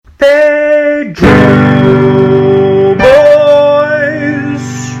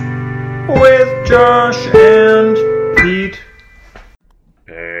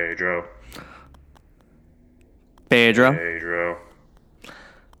Pedro. Pedro.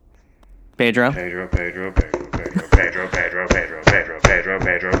 Pedro. Pedro, Pedro, Pedro, Pedro, Pedro, Pedro, Pedro, Pedro, Pedro,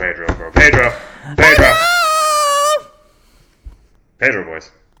 Pedro, Pedro, Pedro, Pedro. Pedro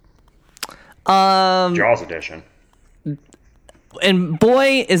voice. Jaws edition. And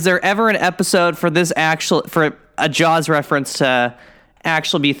boy, is there ever an episode for a Jaws reference to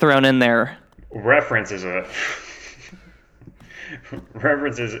actually be thrown in there. Reference is a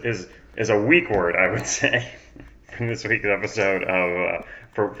weak word, I would say, in this week's episode of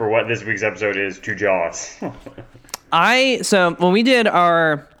for what this week's episode is to Jaws. So when we did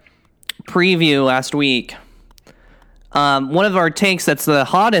our preview last week, one of our takes that's the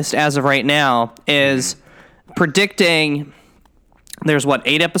hottest as of right now is predicting there's 7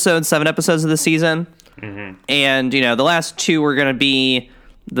 episodes of the season. Mm-hmm. And, the last 2 were going to be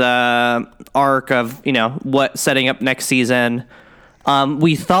the arc of, what setting up next season.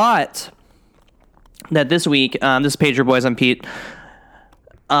 We thought that this week, this is Pager Boys, I'm Pete.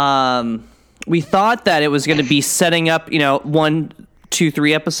 We thought that it was going to be setting up, 1, 2,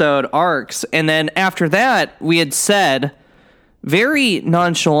 3 episode arcs. And then after that, we had said very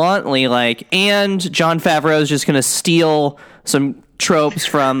nonchalantly, and Jon Favreau is just going to steal some tropes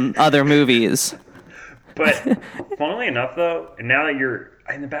from other movies. But funnily enough, though, now that you're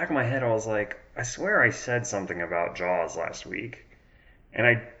in the back of my head, I was like, I swear I said something about Jaws last week.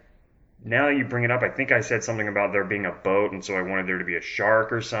 And now that you bring it up, I think I said something about there being a boat, and so I wanted there to be a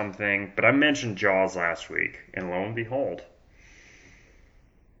shark or something. But I mentioned Jaws last week, and lo and behold.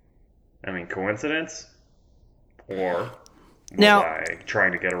 I mean, coincidence? Or was I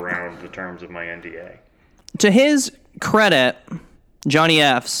trying to get around the terms of my NDA? To his credit, Johnny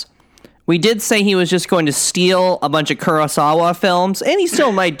F's, we did say he was just going to steal a bunch of Kurosawa films, and he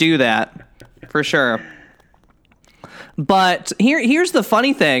still might do that, for sure. But here's the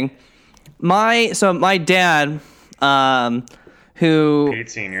funny thing. My dad, who Pete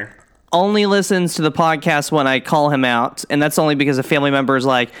Sr. only listens to the podcast when I call him out, and that's only because a family member is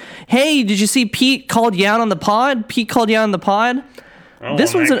like, hey, did you see Pete called you out on the pod? Pete called you out on the pod? Well,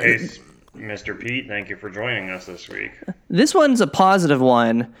 this one's case, Mr. Pete, thank you for joining us this week. This one's a positive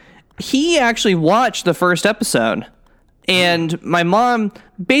one. He actually watched the first episode, and my mom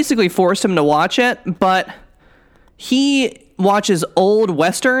basically forced him to watch it, but he watches old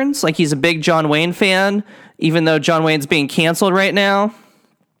Westerns, like he's a big John Wayne fan, even though John Wayne's being canceled right now.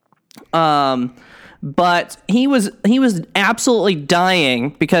 But he was absolutely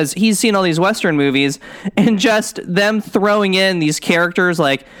dying because he's seen all these Western movies and just them throwing in these characters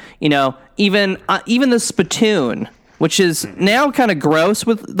like, even the spittoon, which is now kind of gross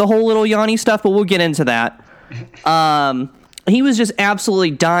with the whole little Yanni stuff, but we'll get into that. He was just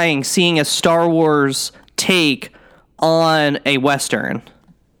absolutely dying seeing a Star Wars take on a Western.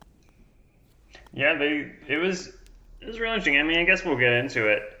 Yeah, it was really interesting. I mean, I guess we'll get into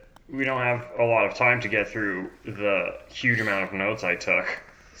it. We don't have a lot of time to get through the huge amount of notes I took.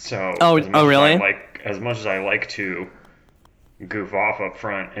 So, really? As much as I like to goof off up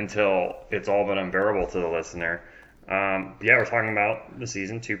front until it's all but unbearable to the listener. We're talking about the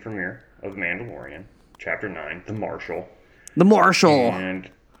season 2 premiere of Mandalorian, Chapter 9, The Marshal. The Marshal.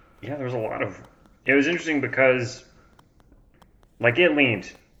 And there was a lot of. It was interesting because, it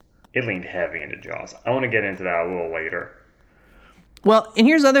leaned heavy into Jaws. I want to get into that a little later. Well, and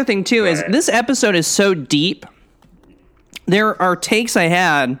here's the other thing, too, is this episode is so deep. There are takes I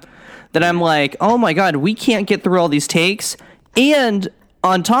had that I'm like, oh, my God, we can't get through all these takes. And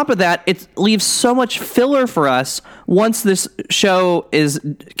on top of that, it leaves so much filler for us once this show is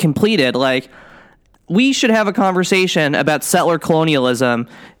completed. We should have a conversation about settler colonialism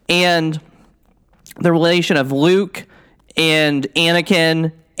and the relation of Luke and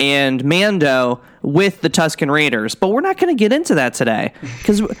Anakin and Mando with the Tusken Raiders. But we're not going to get into that today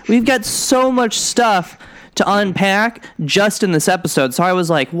because we've got so much stuff to unpack just in this episode. So I was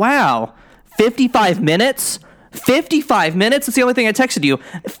like, wow, 55 minutes? 55 minutes? That's the only thing I texted you.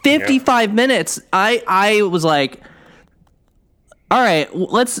 55 minutes. I was like, all right,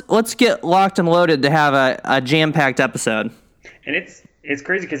 let's get locked and loaded to have a jam-packed episode. And it's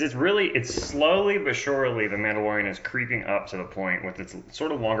crazy because it's slowly but surely The Mandalorian is creeping up to the point with its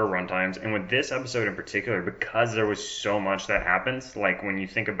sort of longer runtimes. And with this episode in particular, because there was so much that happens, like when you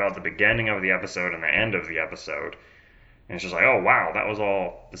think about the beginning of the episode and the end of the episode, and it's just like, oh, wow, that was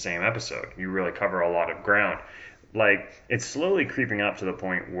all the same episode. You really cover a lot of ground. It's slowly creeping up to the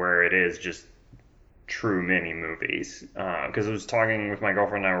point where it is just true mini movies. Because I was talking with my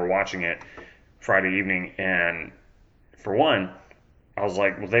girlfriend and I were watching it Friday evening, and for one, I was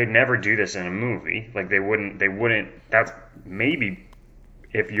like, well, they'd never do this in a movie. They wouldn't, that's maybe,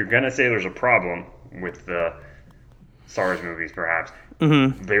 if you're going to say there's a problem with the Star Wars movies, perhaps.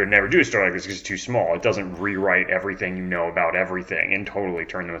 Mm-hmm. They would never do a story like this because it's too small. It doesn't rewrite everything you know about everything and totally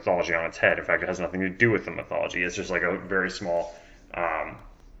turn the mythology on its head. In fact, it has nothing to do with the mythology. It's just like a very small,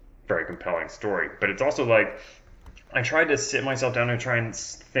 very compelling story. But it's also like, I tried to sit myself down and try and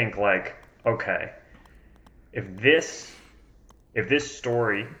think like, okay, if this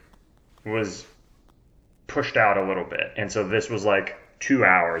story was pushed out a little bit, and so this was like 2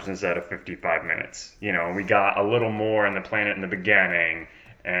 hours instead of 55 minutes, and we got a little more on the planet in the beginning,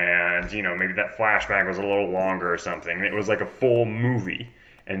 and maybe that flashback was a little longer or something. It was like a full movie,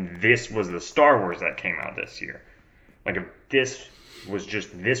 and this was the Star Wars that came out this year. Like if this was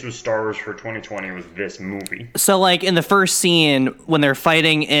Star Wars for 2020, was this movie. So like in the first scene when they're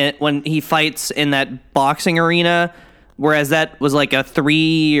fighting when he fights in that boxing arena, whereas that was like a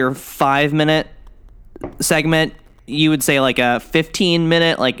 3 or 5 minute segment, you would say like a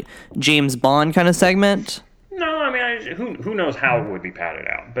 15-minute like James Bond kind of segment? No, I mean, who knows how it would be padded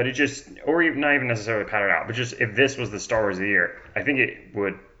out, but it just, or even, not even necessarily padded out, but just if this was the Star Wars of the year, I think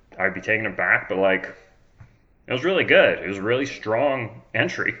I'd be taken aback, but like, it was really good. It was a really strong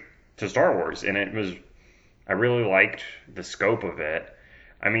entry to Star Wars, and I really liked the scope of it.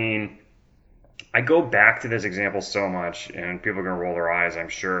 I mean, I go back to this example so much, and people are going to roll their eyes, I'm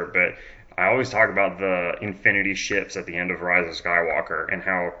sure, but I always talk about the infinity ships at the end of Rise of Skywalker and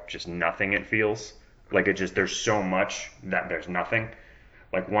how just nothing it feels. Like there's so much that there's nothing.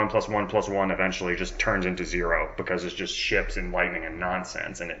 Like 1 + 1 + 1 eventually just turns into 0 because it's just ships and lightning and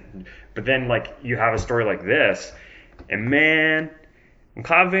nonsense. But then like you have a story like this, and man, when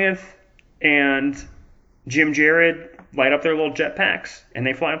Cobb Vanth and Jim Jarrett light up their little jetpacks and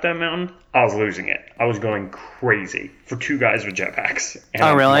they fly up that mountain, I was losing it. I was going crazy for two guys with jetpacks. And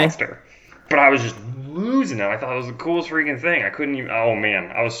oh, really? Monster. But I was just losing it. I thought it was the coolest freaking thing. I couldn't even... Oh,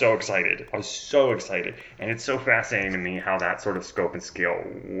 man. I was so excited. And it's so fascinating to me how that sort of scope and scale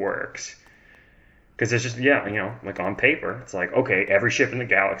works. Because it's just, like on paper, it's like, okay, every ship in the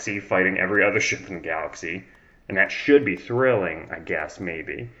galaxy fighting every other ship in the galaxy. And that should be thrilling, I guess,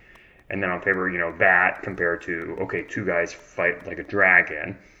 maybe. And then on paper, that compared to, okay, two guys fight like a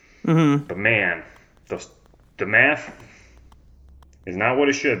dragon. Mm-hmm. But man, the math is not what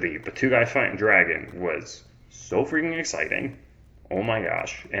it should be. But two guys fighting dragon was so freaking exciting. Oh my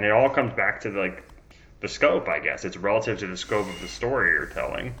gosh. And it all comes back to like the scope, I guess. It's relative to the scope of the story you're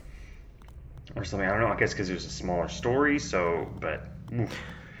telling. Or something. I don't know. I guess because it was a smaller story. But. Oof.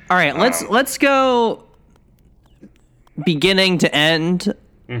 All right. Let's go beginning to end.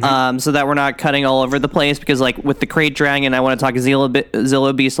 Mm-hmm. So that we're not cutting all over the place, because like with the Krayt Dragon, I want to talk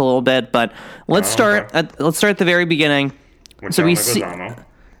Zillo Beast a little bit, but let's start at the very beginning. So we see.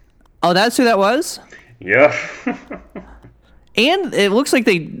 Oh, that's who that was? Yeah. And it looks like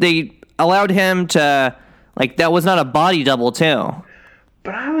they allowed him to, like, that was not a body double too.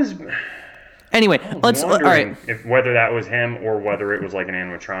 But I was. Anyway, let's. All right. If whether that was him or whether it was like an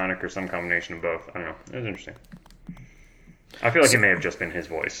animatronic or some combination of both, I don't know. It was interesting. I feel like it may have just been his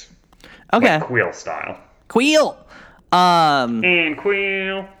voice. Okay. Like Queel style. Queel. And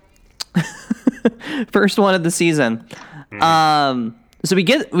Queel. First one of the season. Mm. So we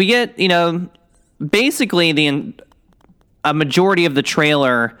get basically a majority of the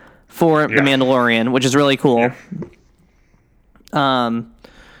trailer for The Mandalorian, which is really cool. Yeah.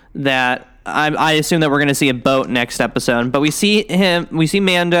 That I assume that we're going to see a boat next episode, but we see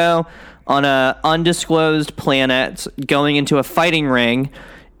Mando on a undisclosed planet going into a fighting ring.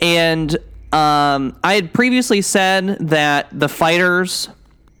 And I had previously said that the fighters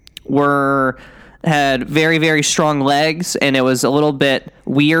had very, very strong legs, and it was a little bit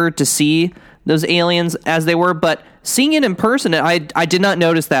weird to see those aliens as they were, but seeing it in person, I did not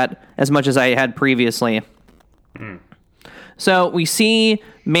notice that as much as I had previously. Mm. So we see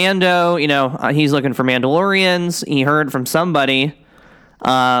Mando, he's looking for Mandalorians. He heard from somebody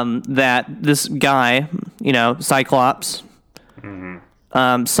that this guy, Cyclops, mm-hmm.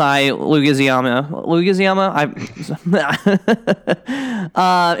 Lugasiama,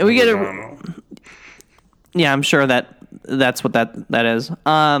 we get I'm sure that's what that is.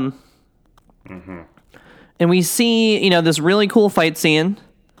 Mm-hmm. And we see, this really cool fight scene.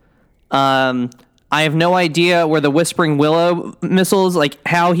 I have no idea where the Whispering Willow missiles, like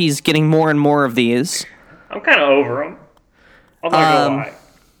how he's getting more and more of these. I'm kind of over them. I'm not gonna lie.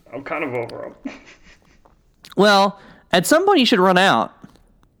 I'm kind of over them. Well, at some point you should run out.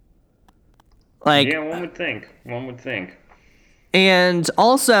 One would think. And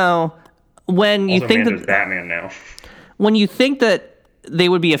also, when you think that Batman now, when you think that they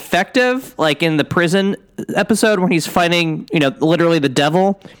would be effective, like in the prison episode when he's fighting, literally the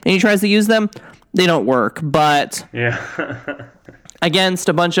devil, and he tries to use them, they don't work. But Yeah. against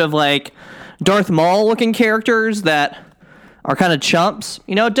a bunch of like Darth Maul looking characters that are kind of chumps,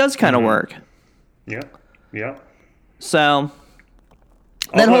 it does kind of work. Yeah. Yeah. So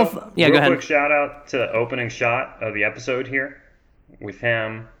that Although, whole go real ahead. quick shout out to the opening shot of the episode here with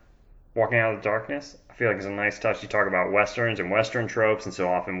him walking out of the darkness. I feel like it's a nice touch. You talk about westerns and western tropes, and so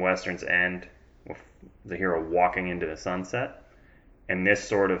often westerns end with the hero walking into the sunset, and this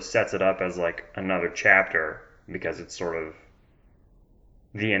sort of sets it up as like another chapter because it's sort of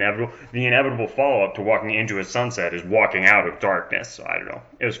the inevitable follow up to walking into a sunset is walking out of darkness. So I don't know.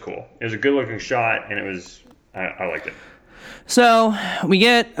 It was cool. It was a good looking shot, and I liked it. So we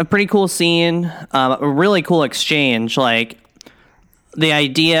get a pretty cool scene, a really cool exchange. Like the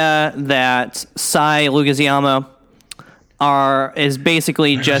idea that Sai Lugasiamo is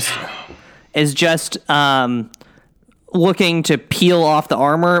basically just looking to peel off the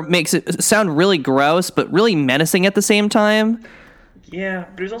armor makes it sound really gross, but really menacing at the same time. Yeah,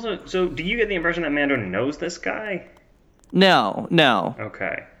 but there's also... So, do you get the impression that Mando knows this guy? No.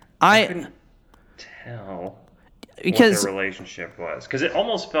 Okay. I couldn't tell what their relationship was. Because it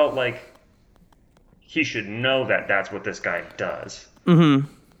almost felt like he should know that that's what this guy does. Mm-hmm.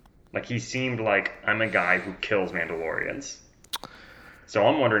 Like, he seemed like, I'm a guy who kills Mandalorians. So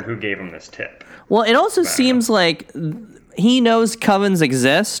I'm wondering who gave him this tip. Well, it also seems like he knows covens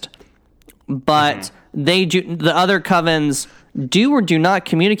exist, but the other covens do or do not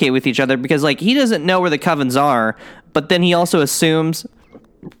communicate with each other because, like, he doesn't know where the covens are, but then he also assumes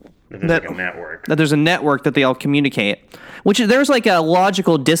that there's like a network. That there's a network that they all communicate. There's like a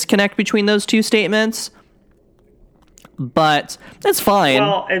logical disconnect between those two statements, but that's fine.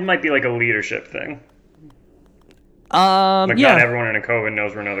 Well, it might be like a leadership thing. Not everyone in a coven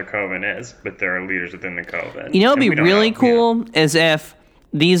knows where another coven is, but there are leaders within the coven. It'd be really cool is if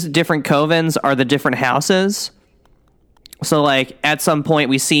these different covens are the different houses. So, like, at some point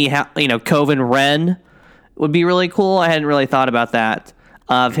we see how, Coven Ren would be really cool. I hadn't really thought about that,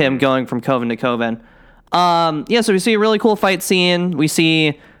 of him going from coven to coven. So we see a really cool fight scene. We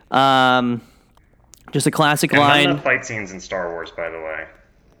see just a classic line. None of the fight scenes in Star Wars, by the way.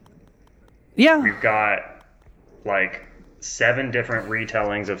 Yeah. We've got, like, 7 different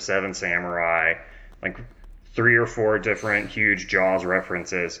retellings of Seven Samurai, like 3 or 4 different huge Jaws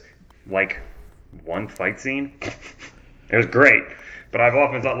references, like, one fight scene. It was great, but I've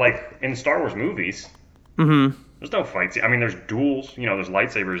often thought, like, in Star Wars movies, there's no fight scene. I mean, there's duels, there's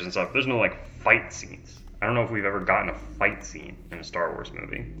lightsabers and stuff. There's no, like, fight scenes. I don't know if we've ever gotten a fight scene in a Star Wars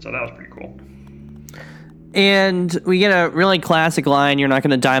movie, so that was pretty cool. And we get a really classic line, "You're not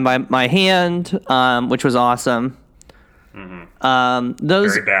going to die by my hand," which was awesome. Very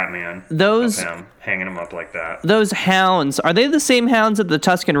Batman. Of him hanging him up like that. Those hounds, are they the same hounds that the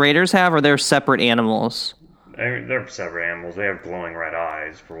Tusken Raiders have, or they're separate animals? They're separate animals. They have glowing red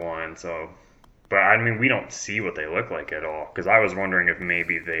eyes, for one, so... But, I mean, we don't see what they look like at all, because I was wondering if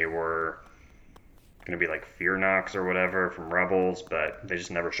maybe they were going to be like Fear Knocks or whatever from Rebels, but they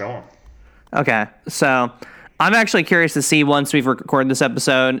just never show them. Okay, so I'm actually curious to see, once we've recorded this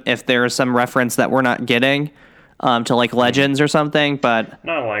episode, if there's some reference that we're not getting to, like, Legends or something, but...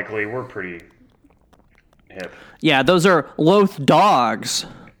 Not likely. We're pretty hip. Yeah, those are Loth dogs.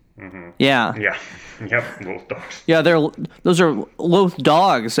 Yeah. Yeah. Yep, Loth dogs. Yeah, those are Loth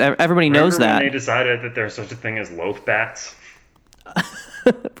dogs. Everybody knows that. When they decided that there's such a thing as Loth bats?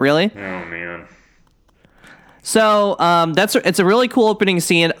 Really? Oh, man. So it's a really cool opening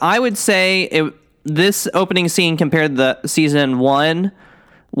scene. I would say this opening scene compared to the season 1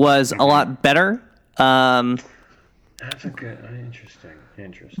 was a lot better. That's a good, interesting.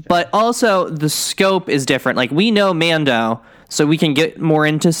 But also the scope is different. Like, we know Mando, so we can get more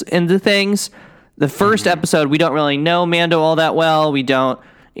into things. The first episode, we don't really know Mando all that well. We don't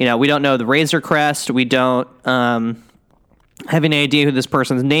know the Razor Crest. We don't have any idea who this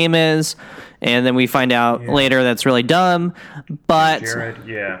person's name is, and then we find out later that's really dumb. But Jared,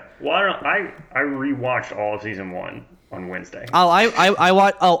 yeah. Well, I rewatched all of season 1 on Wednesday. I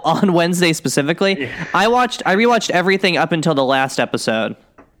watched on Wednesday specifically. Yeah. I rewatched everything up until the last episode.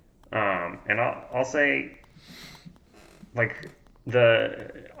 And I'll say, like,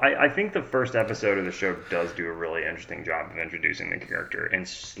 I think the first episode of the show does do a really interesting job of introducing the character and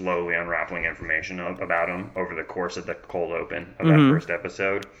slowly unraveling information about him over the course of the cold open of that first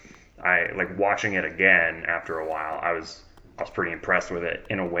episode. I like watching it again after a while. I was pretty impressed with it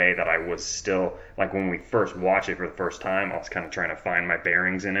in a way that I was still, like, when we first watched it for the first time, I was kind of trying to find my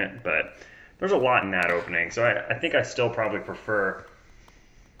bearings in it, but there's a lot in that opening. So I think I still probably prefer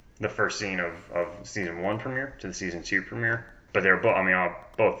the first scene of season 1 premiere to the season 2 premiere. but they're both. I mean,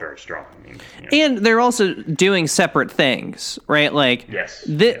 both very strong. I mean, and they're also doing separate things, right? Like, yes.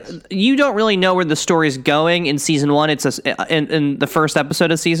 You don't really know where the story's going in season one. It's in the first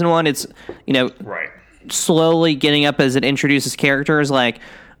episode of season one. It's right. Slowly getting up as it introduces characters. Like,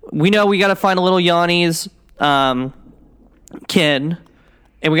 we know we got to find a little Yanni's kid,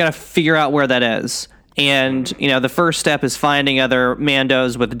 and we got to figure out where that is. And the first step is finding other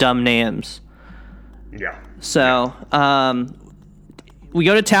Mandos with dumb names. Yeah. So, we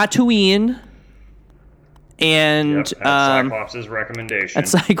go to Tatooine, and at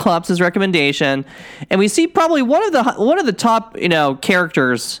Cyclops' recommendation, and we see probably one of the top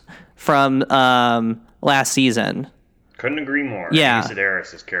characters from last season. Couldn't agree more. Yeah, Amy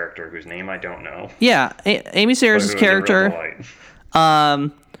Sedaris' character, whose name I don't know. Yeah, Amy Sedaris' character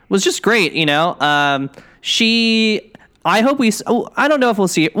was just great. She. I hope I don't know if we'll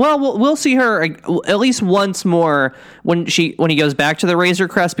see it. Well, we'll see her at least once more when he goes back to the Razor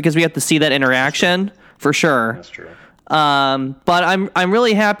Crest, because we have to see that interaction for sure. That's true. But I'm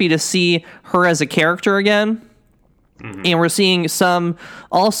really happy to see her as a character again. Mm-hmm. And we're seeing some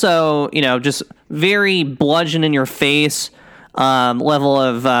also, just very bludgeon in your face level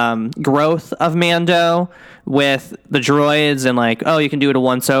of growth of Mando with the droids, and like, oh, you can do it a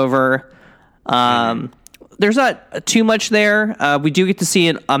once over. There's not too much there. We do get to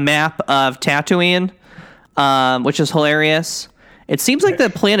see a map of Tatooine, which is hilarious. It seems like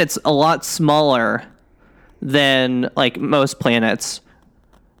the planet's a lot smaller than like most planets.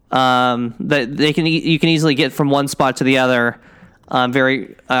 That you can easily get from one spot to the other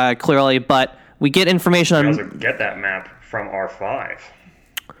very clearly. But we get information on. We also get that map from R5.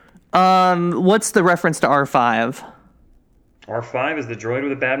 What's the reference to R5? R5 is the droid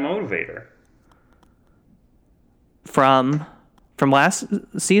with a bad motivator. From last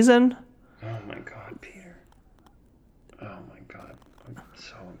season? Oh my god, Peter. Oh my god. I'm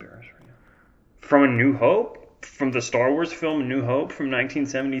so embarrassed right now. From A New Hope? From the Star Wars film A New Hope from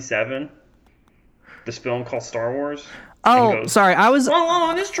 1977? This film called Star Wars? Oh, sorry. I was...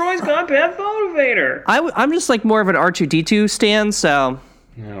 Oh, this droid's got a bad motivator. I'm just like more of an R2-D2 stan, so...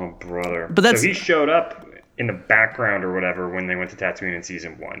 Oh, brother. But that's... So he showed up in the background or whatever when they went to Tatooine in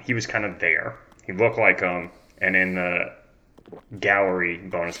season 1. He was kind of there. He looked like him. And in the gallery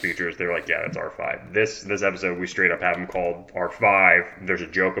bonus features, they're like, yeah, that's R5. This episode, we straight up have him called R5. There's a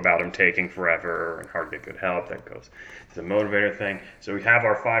joke about him taking forever and hard to get good help. That goes to the motivator thing. So we have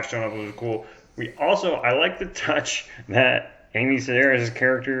R5 showing up, which is cool. We also, I like the touch that Amy Sedaris'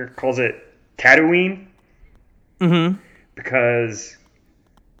 character calls it Tatooine. Mm-hmm. Because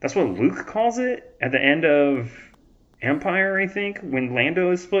that's what Luke calls it at the end of Empire, I think, when Lando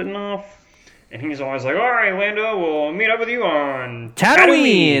is splitting off. And he's always like, all right, Lando, we'll meet up with you on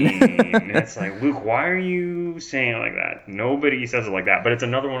Tatooine. And it's like, Luke, why are you saying it like that? Nobody says it like that. But it's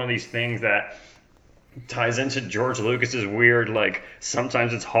another one of these things that ties into George Lucas's weird, like,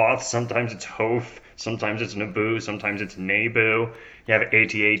 sometimes it's Hoth, sometimes it's Hoth, sometimes it's Naboo, sometimes it's Naboo. You have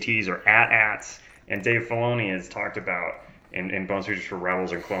AT-ATs or AT-ATs. And Dave Filoni has talked about in Bonus Features for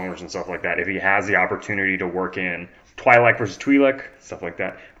Rebels and Clone Wars and stuff like that, if he has the opportunity to work in Twi'lek versus Twi'lek, stuff like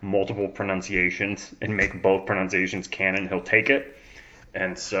that, multiple pronunciations, and make both pronunciations canon, he'll take it.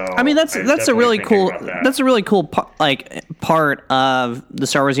 And so, I mean, that's a really cool part of the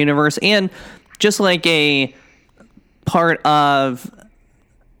Star Wars universe, and just like a part of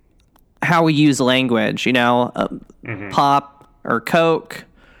how we use language. Pop or Coke,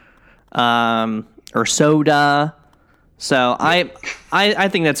 or soda. So I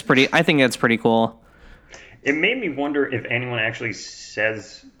think that's pretty. I think that's pretty cool. It made me wonder if anyone actually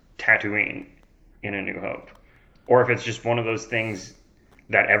says Tatooine in A New Hope, or if it's just one of those things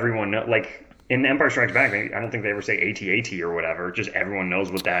that everyone knows. Like in Empire Strikes Back, I don't think they ever say AT-AT or whatever. Just everyone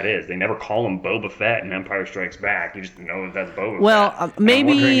knows what that is. They never call him Boba Fett in Empire Strikes Back. You just know that that's Boba Fett. Well,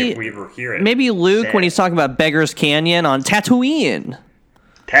 maybe if we ever hear it. Maybe Luke when he's talking about Beggar's Canyon on Tatooine.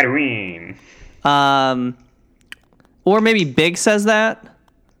 Tatooine. Or maybe Big says that.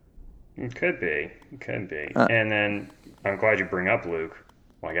 It could be. And then I'm glad you bring up Luke.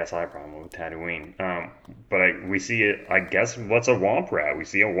 Well, I guess I have a problem with Tatooine. But we see it, I guess, what's a Womp Rat? We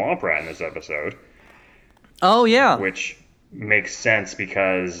see a Womp Rat in this episode. Oh, yeah. Which makes sense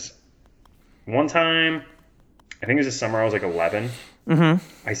because one time, I think it was this summer, I was like 11.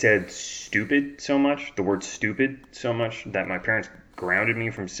 Mm-hmm. I said stupid so much, the word stupid so much, that my parents grounded me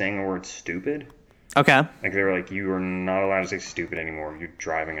from saying the word stupid. Okay. Like, they were like, you are not allowed to say stupid anymore. You're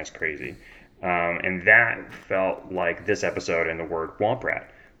driving us crazy. And that felt like this episode and the word Womp Rat.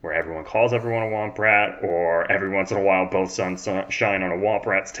 where everyone calls everyone a Womp Rat, or every once in a while both suns shine on a Womp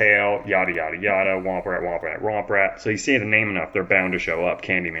Rat's tail, yada yada yada, Womp Rat, Womp Rat, Womp Rat. So you say the name enough, they're bound to show up.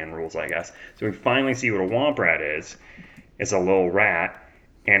 Candyman rules, I guess. So we finally see what a Womp Rat is. It's a little rat,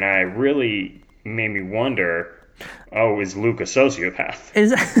 and I really made me wonder, is Luke a sociopath?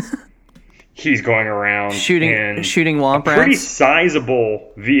 He's going around shooting Womp Rats? Pretty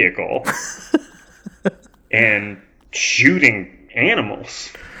sizable vehicle and shooting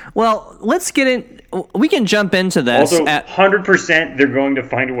animals. Well, let's get in. We can jump into this. Also, 100% they're going to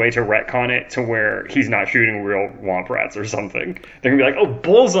find a way to retcon it to where he's not shooting real Womp Rats or something. They're going to be like,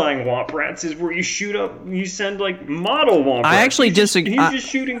 bullseyeing Womp Rats is where you send like model Womp Rats. I actually disagree. He's just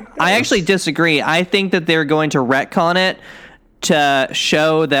shooting those. I actually disagree. I think that they're going to retcon it to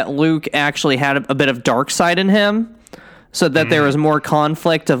show that Luke actually had a bit of dark side in him. So that there was more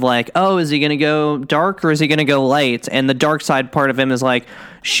conflict of like, is he going to go dark or is he going to go light? And the dark side part of him is like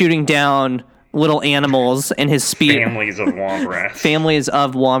shooting down little animals and his speed. Families of Womp Rats. Families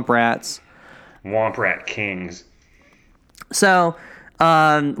of Womp Rats. Womp Rat kings. So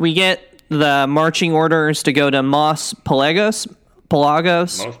we get the marching orders to go to Mos Pelagos.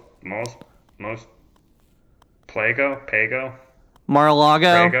 Most Pago?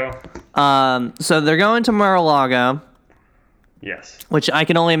 Mar-a-Lago. So they're going to Mar-a-Lago. Yes. Which I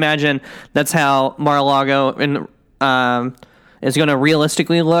can only imagine that's how Mar-a-Lago is going to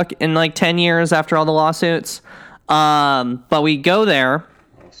realistically look in like 10 years after all the lawsuits. But we go there.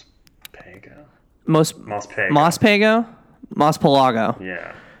 Mos Pelago.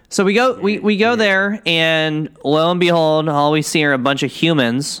 Yeah. So we go there, and lo and behold, all we see are a bunch of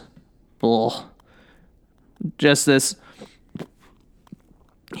humans. Ugh. Just this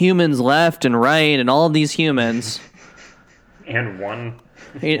humans left and right, and all of these humans. And one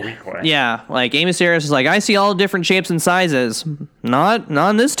Weequay. Yeah, like Amy Sedaris is like, I see all different shapes and sizes. Not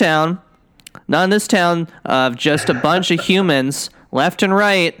in this town. Not in this town of just a bunch of humans left and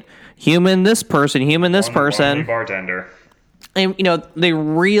right. Human this person, human this person. One bartender. And they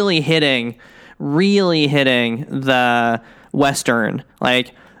really hitting the Western.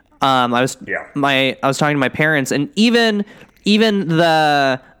 Like I was talking to my parents, and even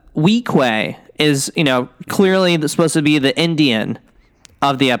the Weequay is, clearly supposed to be the Indian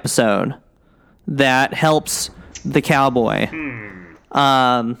of the episode that helps the cowboy.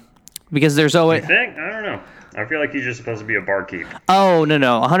 Because there's always... You think? I don't know. I feel like he's just supposed to be a barkeep. Oh, no.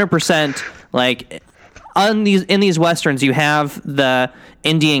 100%. Like, in these Westerns, you have the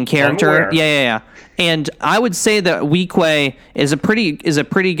Indian character. Yeah. And I would say that Weequay is a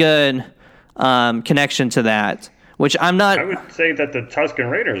pretty good connection to that. Which I'm not... I would say that the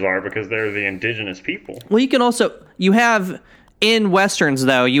Tusken Raiders are, because they're the indigenous people. Well, you have, in Westerns,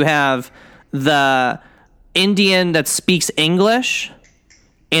 though, you have the Indian that speaks English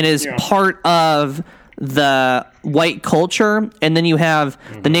and is part of the white culture, and then you have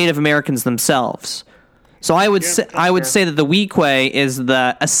the Native Americans themselves. So I would say that the Weequay is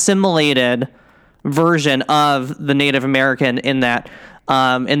the assimilated version of the Native American in that,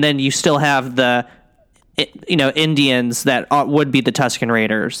 and then you still have the Indians that would be the Tusken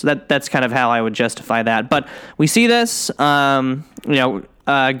Raiders. That's kind of how I would justify that. But we see this, going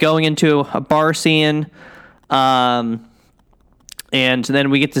into a bar scene, and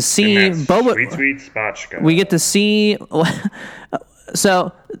then we get to see Boba. Sweet Spotchka. We get to see.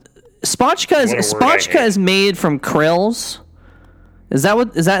 So Spotchka is made from krills. Is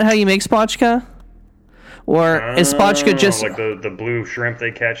that how you make Spotchka? Or is Spotchka just like the blue shrimp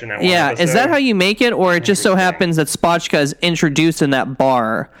they catch in that one episode? Is that how you make it, or it just so happens that Spotchka is introduced in that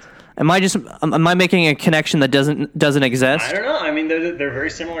bar? Am I making a connection that doesn't exist? I don't know. I mean, they're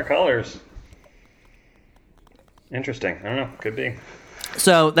very similar colors. Interesting. I don't know. Could be.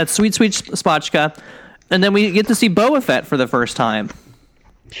 So that's sweet Spotchka, and then we get to see Boba Fett for the first time.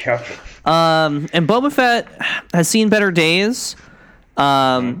 Yep. And Boba Fett has seen better days.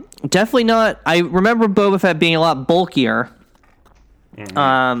 Definitely not. I remember Boba Fett being a lot bulkier.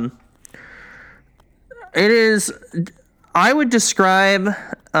 It is. I would describe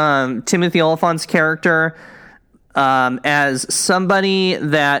Timothy Olyphant's character as somebody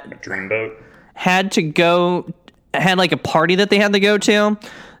that Dreamboat had like a party that they had to go to.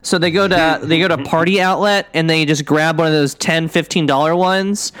 So they go to a party outlet and they just grab one of those $10, $15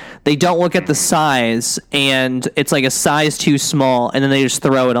 ones. They don't look at the size, and it's like a size too small, and then they just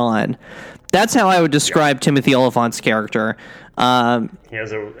throw it on. That's how I would describe Timothy Olyphant's character. He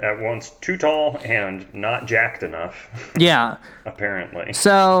is at once too tall and not jacked enough. Yeah. Apparently.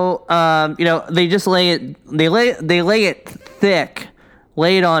 So they just lay it thick.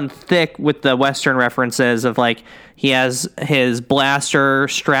 Lay it on thick with the Western references of like He has his blaster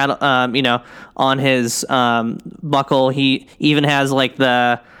on his buckle. He even has like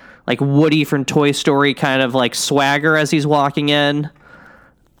the Woody from Toy Story kind of like swagger as he's walking in.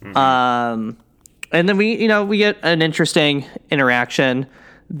 And then we get an interesting interaction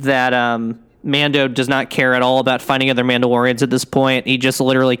that Mando does not care at all about finding other Mandalorians at this point. He just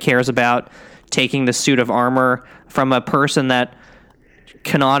literally cares about taking the suit of armor from a person that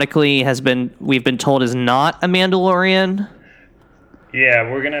canonically we've been told is not a Mandalorian.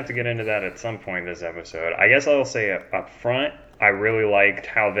 Yeah, we're gonna have to get into that at some point this episode. I guess I'll say up front, I really liked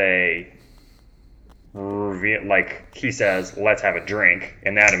how they reveal, like he says, "Let's have a drink,"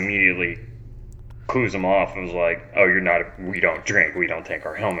 and that immediately clues him off. It was like, "Oh, we don't drink. We don't take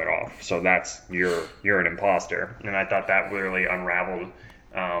our helmet off. So you're an imposter." And I thought that really unraveled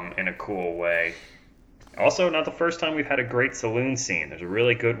in a cool way. Also, not the first time we've had a great saloon scene. There's a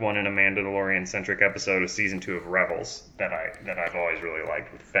really good one in a Mandalorian-centric episode of Season 2 of Rebels that I've always really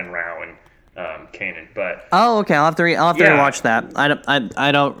liked with Fen Rao and Kanan. But okay, I'll have to rewatch that.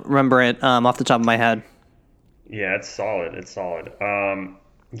 I don't remember it off the top of my head. Yeah, it's solid. It's solid.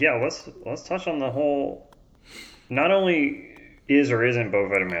 Let's touch on the whole. Not only is or isn't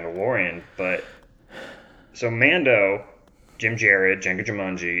Boba Fett a Mandalorian, but so Mando, Jim Jarrett, Jango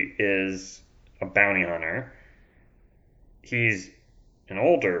Jumanji is a bounty hunter. He's an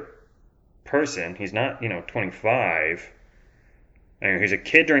older person. He's not, 25. He's a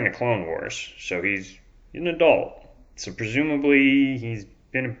kid during the Clone Wars, so he's an adult. So presumably he's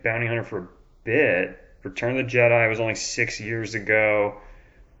been a bounty hunter for a bit. Return of the Jedi was only 6 years ago.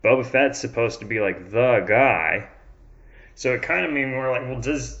 Boba Fett's supposed to be like the guy. So it kind of made me more like, well,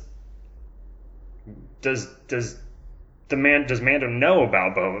 does Mando know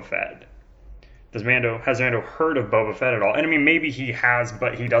about Boba Fett? Has Mando heard of Boba Fett at all? And I mean, maybe he has,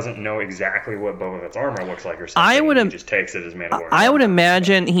 but he doesn't know exactly what Boba Fett's armor looks like or something. He just takes it as Mandalorian. I would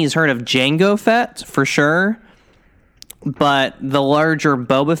imagine he's heard of Jango Fett for sure, but the larger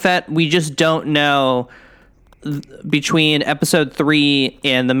Boba Fett, we just don't know. Between Episode 3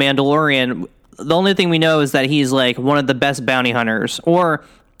 and The Mandalorian, the only thing we know is that he's like one of the best bounty hunters, or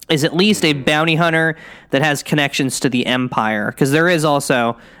is at least a bounty hunter that has connections to the Empire, because there is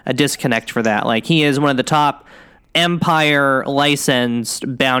also a disconnect for that. Like, he is one of the top Empire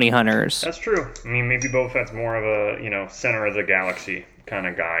licensed bounty hunters. That's true. I mean, maybe Boba Fett's more of a, center of the galaxy kind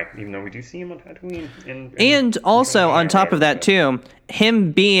of guy, even though we do see him on Tatooine. And also, on top of that, too,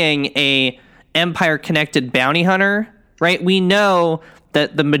 him being a Empire connected bounty hunter, right? We know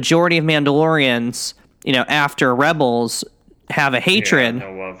that the majority of Mandalorians, after Rebels, have a hatred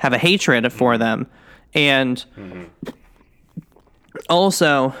for them. And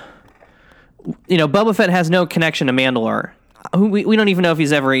also, Boba Fett has no connection to Mandalore. We don't even know if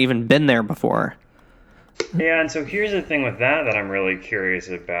he's ever even been there before. Yeah, and so here's the thing with that I'm really curious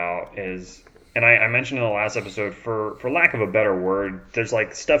about is, and I mentioned in the last episode, for lack of a better word, there's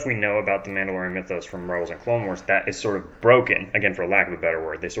like stuff we know about the Mandalorian mythos from Rebels and Clone Wars that is sort of broken. Again, for lack of a better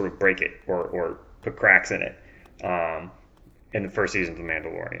word, they sort of break it or put cracks in it in the first season of The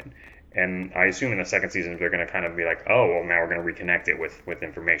Mandalorian. And I assume in the second season they're going to kind of be like, oh, well, now we're going to reconnect it with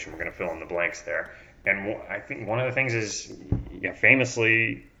information. We're going to fill in the blanks there. And I think one of the things is,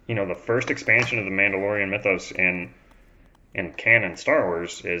 famously, the first expansion of the Mandalorian mythos in canon Star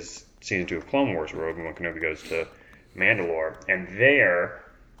Wars is Season 2 of Clone Wars, where Obi-Wan Kenobi goes to Mandalore. And there,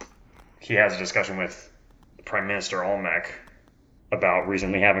 he has a discussion with Prime Minister Olmec about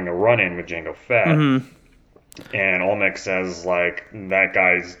recently having a run-in with Jango Fett. Mm-hmm. And Olmec says, like, that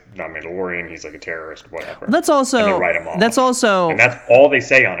guy's not Mandalorian, he's like a terrorist, whatever. That's also... And they write him off. That's also... And that's all they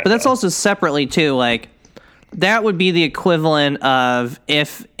say on it. But that's also separately, too. Like, that would be the equivalent of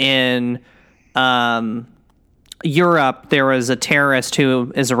if in Europe there was a terrorist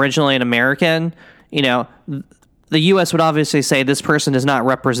who is originally an American, the U.S. would obviously say this person does not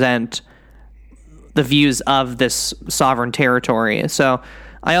represent the views of this sovereign territory. So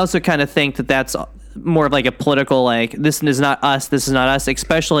I also kind of think that that's more of like a political, like, this is not us,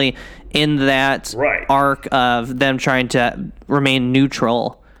 especially in that arc of them trying to remain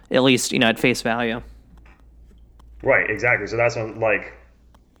neutral, at least, at face value. Right, exactly. So that's what, like,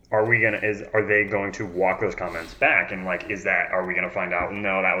 are they going to walk those comments back? And, like, are we going to find out,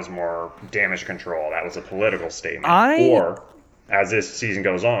 no, that was more damage control, that was a political statement? Or, as this season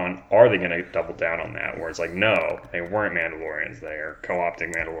goes on, are they going to double down on that? Where it's like, no, they weren't Mandalorians, they are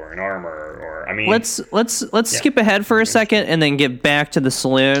co-opting Mandalorian armor, or, I mean... Let's skip ahead for a second and then get back to the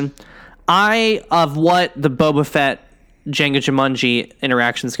saloon. Of what the Boba Fett Jango Jumanji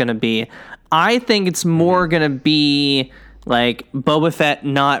interaction is going to be, I think it's more going to be like Boba Fett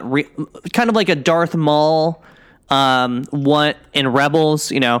kind of like a Darth Maul what in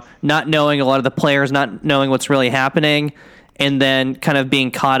Rebels, not knowing a lot of the players, not knowing what's really happening, and then kind of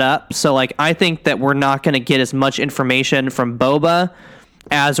being caught up. So, like, I think that we're not going to get as much information from Boba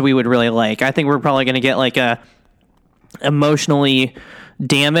as we would really like. I think we're probably going to get like a emotionally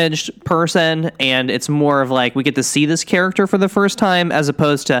damaged person, and it's more of like we get to see this character for the first time as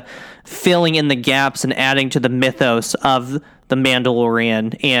opposed to filling in the gaps and adding to the mythos of the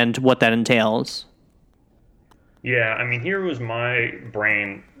Mandalorian and what that entails. Yeah, I mean, here was my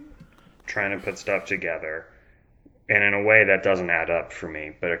brain trying to put stuff together, and in a way that doesn't add up for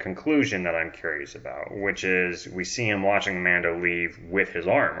me, but a conclusion that I'm curious about, which is we see him watching Mando leave with his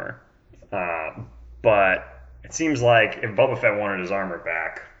armor, but it seems like if Boba Fett wanted his armor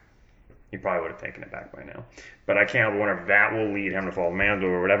back, he probably would have taken it back by now. But I can't wonder if that will lead him to follow Mando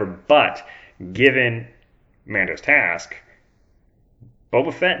or whatever. But given Mando's task,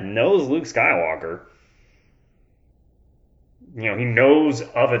 Boba Fett knows Luke Skywalker. He knows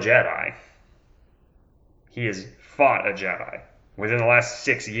of a Jedi. He has fought a Jedi within the last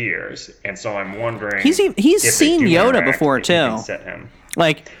 6 years, and so I'm wondering he's seen Yoda before too. Set him.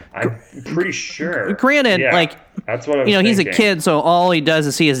 Like, I'm pretty sure. Granted, like, that's what I was he's a thinking. kid, so all he does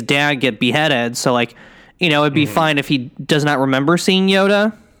is see his dad get beheaded. So, like, it'd be fine if he does not remember seeing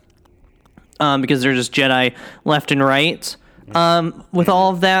Yoda, because they're just Jedi left and right, with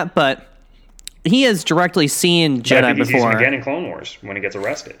all of that. But he has directly seen Jedi I think he's before. using again in Clone Wars when he gets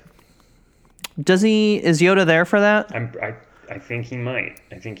arrested. Does he? Is Yoda there for that? I think he might.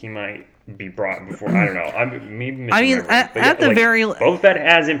 I think he might be brought before. I don't know. I'm maybe. I mean, at the very both that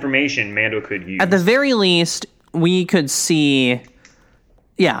has information Mando could use. At the very least, we could see.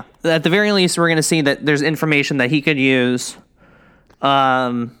 Yeah, at the very least, we're going to see that there's information that he could use.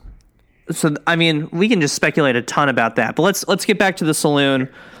 So I mean, we can just speculate a ton about that. But let's get back to the saloon.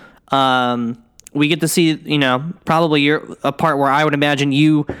 We get to see, probably a part where I would imagine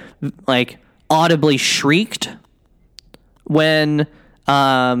you like audibly shrieked when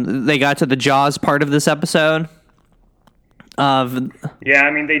they got to the Jaws part of this episode. Yeah,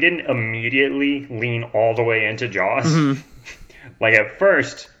 I mean, they didn't immediately lean all the way into Jaws. Mm-hmm. Like, at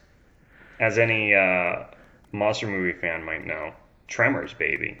first, as any monster movie fan might know, Tremors,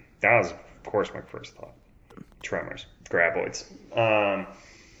 baby. That was, of course, my first thought. Tremors. Graboids.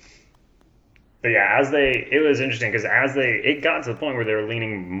 But yeah, it was interesting because it got to the point where they were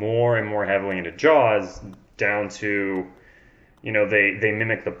leaning more and more heavily into Jaws, down to, they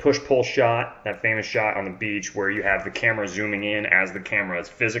mimic the push-pull shot, that famous shot on the beach where you have the camera zooming in as the camera is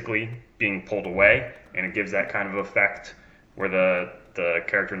physically being pulled away, and it gives that kind of effect where the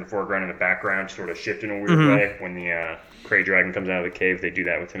character in the foreground and the background sort of shift in a weird way. When the Krayt Dragon comes out of the cave, they do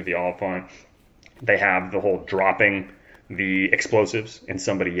that with Timothy Olyphant. They have the whole dropping the explosives and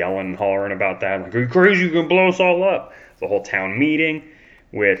somebody yelling and hollering about that. Like, are you crazy? You're going to blow us all up. The whole town meeting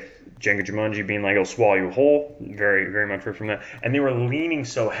with Jenga Jumanji being like, it'll swallow you whole. Very, very much from that. And they were leaning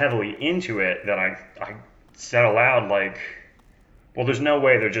so heavily into it that I said aloud, like, well, there's no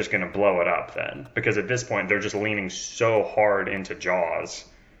way they're just going to blow it up then. Because at this point, they're just leaning so hard into Jaws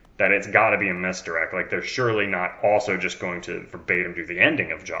that it's got to be a misdirect. Like, they're surely not also just going to verbatim do the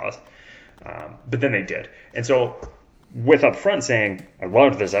ending of Jaws. But then they did. And so, with up front saying, I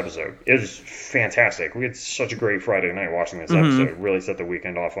loved this episode. It was fantastic. We had such a great Friday night watching this episode. It really set the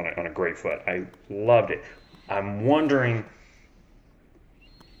weekend off on a great foot. I loved it. I'm wondering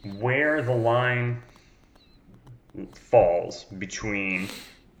where the line falls between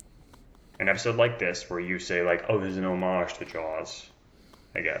an episode like this, where you say, like, oh, there's an homage to Jaws,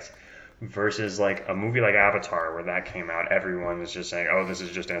 I guess, versus like a movie like Avatar, where that came out, everyone is just saying, oh, this is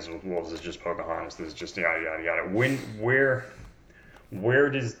just Dances with Wolves, this is just Pocahontas, this is just yada yada yada. Where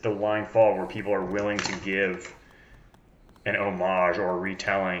does the line fall where people are willing to give an homage or a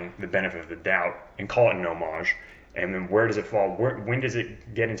retelling the benefit of the doubt and call it an homage, and then where does it fall? When does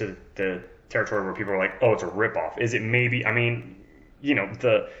it get into the territory where people are like, oh, it's a ripoff? Is it maybe, I mean,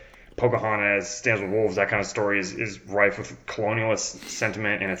 the Pocahontas, Stands with Wolves, that kind of story is rife with colonialist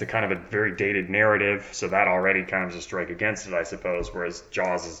sentiment, and it's a kind of a very dated narrative, so that already kind of is a strike against it, I suppose, whereas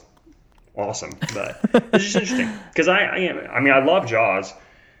Jaws is awesome. But it's just interesting, because I love Jaws.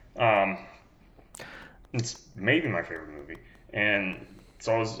 It's maybe my favorite movie, and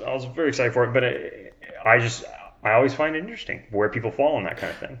so I was very excited for it, but I always find it interesting where people fall on that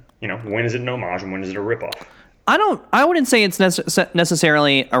kind of thing. When is it an homage and when is it a ripoff? I wouldn't say it's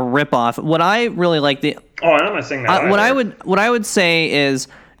necessarily a ripoff. What I really like I'm not saying that. What I would say is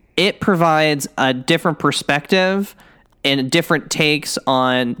it provides a different perspective and different takes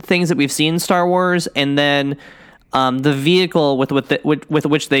on things that we've seen in Star Wars, and then the vehicle with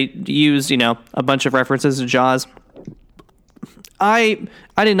which they use, a bunch of references to Jaws I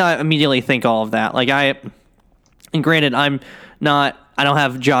did not immediately think all of that. Like and granted, I don't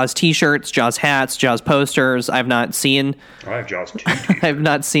have Jaws t-shirts, Jaws hats, Jaws posters. I have not seen Jaws 2 I have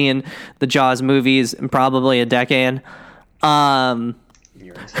not seen the Jaws movies in probably a decade. You're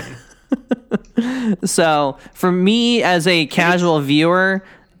insane. So for me as a casual viewer,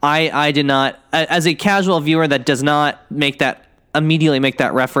 I did not, as a casual viewer that does not immediately make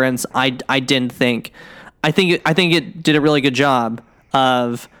that reference, I didn't think. I think it did a really good job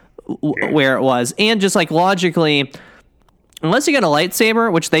of where it was. And just like logically, unless you got a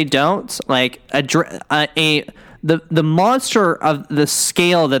lightsaber, which they don't, like the monster of the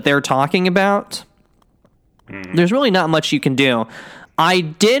scale that they're talking about, there's really not much you can do. I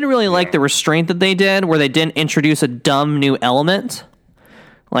did really like the restraint that they did, where they didn't introduce a dumb new element.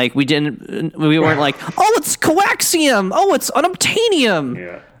 Like we weren't like, oh, it's coaxium, oh, it's unobtainium.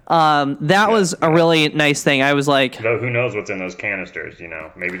 Yeah. That was a really nice thing. I was like, though who knows what's in those canisters?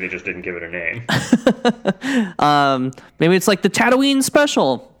 Maybe they just didn't give it a name. Maybe it's like the Tatooine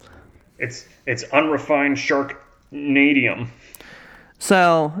special. It's unrefined sharknadium.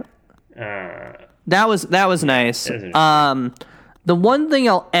 So that was nice. The one thing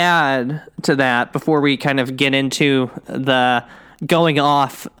I'll add to that before we kind of get into the going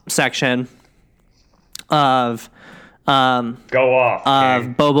off section of Go off of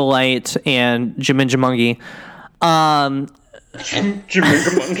Boba Light and Jaminjamungi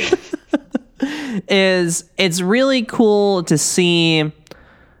is it's really cool to see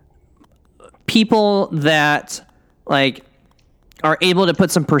people that like are able to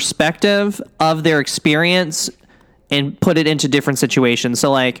put some perspective of their experience and put it into different situations.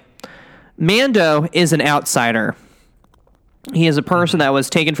 So like Mando is an outsider. He is a person that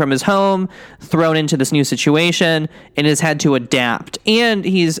was taken from his home, thrown into this new situation, and has had to adapt. And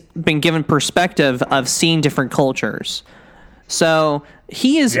he's been given perspective of seeing different cultures. So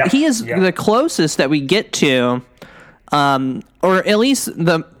he is the closest that we get to, or at least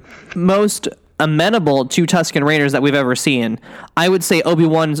the most amenable to Tusken Raiders that we've ever seen. I would say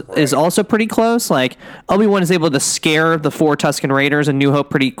Obi-Wan is also pretty close. Like Obi-Wan is able to scare the 4 Tusken Raiders in New Hope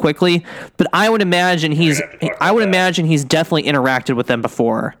pretty quickly, but I would imagine he's definitely interacted with them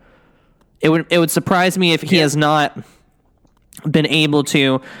before. It would surprise me if he has not been able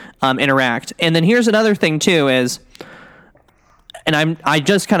to interact. And then here's another thing too is, and I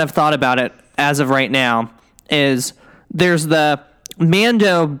just kind of thought about it as of right now, is there's the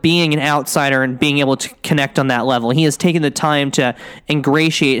Mando being an outsider and being able to connect on that level. He has taken the time to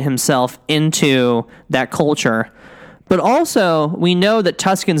ingratiate himself into that culture. But also, we know that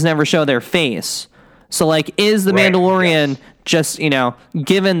Tuskens never show their face. So, like, is the Mandalorian just,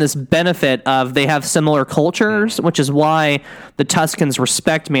 given this benefit of they have similar cultures, which is why the Tuskens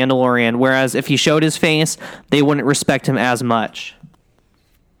respect Mandalorian, whereas if he showed his face, they wouldn't respect him as much.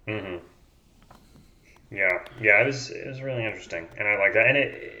 Mm-hmm. Yeah, it was really interesting, and I like that. And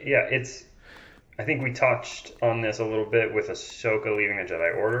I think we touched on this a little bit with Ahsoka leaving the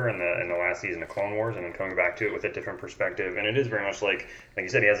Jedi Order in the last season of Clone Wars, and then coming back to it with a different perspective. And it is very much like you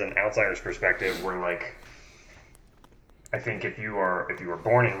said, he has an outsider's perspective, where like I think if you are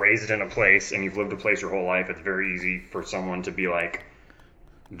born and raised in a place and you've lived a place your whole life, it's very easy for someone to be like,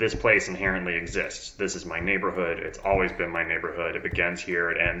 this place inherently exists. This is my neighborhood. It's always been my neighborhood. It begins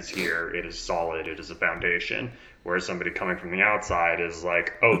here. It ends here. It is solid. It is a foundation. Whereas somebody coming from the outside is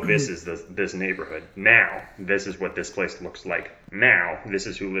like, oh, this is this neighborhood. Now, this is what this place looks like. Now, this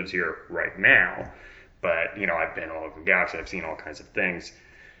is who lives here right now. But, I've been all over the galaxy. I've seen all kinds of things.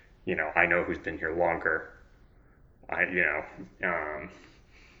 I know who's been here longer. Yeah,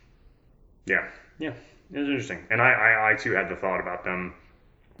 it was interesting. And I too had the thought about them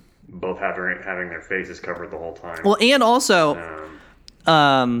both having their faces covered the whole time. Well, and also,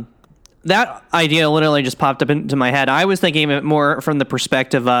 that idea literally just popped up into my head. I was thinking of it more from the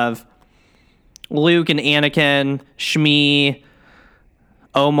perspective of Luke and Anakin, Shmi,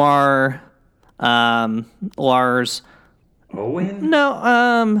 Omar, Lars. Owen?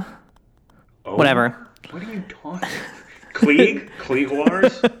 No, whatever. What are you talking? Klieg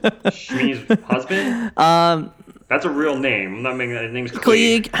Lars? Shmi's husband? That's a real name. I'm not making that. His name's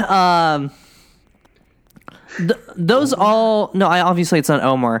Klieg. Those all... No, obviously it's not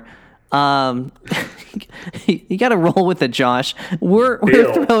Omar. You got to roll with it, Josh. We're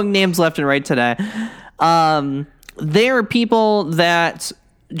throwing names left and right today. There are people that,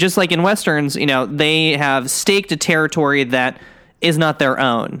 just like in Westerns, they have staked a territory that is not their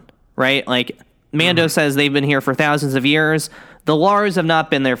own, right? Like, Mando says they've been here for thousands of years. The Lars have not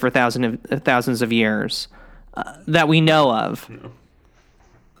been there for thousands of years. That we know of.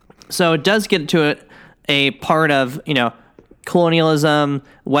 So it does get to a part of, colonialism,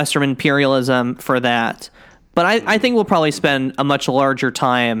 Western imperialism for that. But I think we'll probably spend a much larger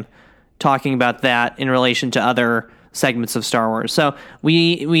time talking about that in relation to other segments of Star Wars. So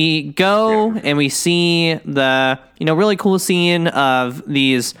we go and we see the really cool scene of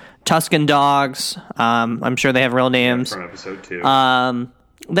these Tusken dogs. I'm sure they have real names. From episode 2.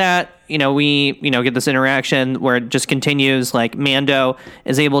 That we get this interaction where it just continues. Like Mando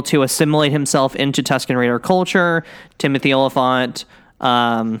is able to assimilate himself into Tusken Raider culture. Timothy Olyphant.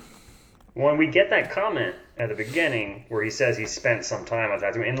 When we get that comment at the beginning where he says he spent some time on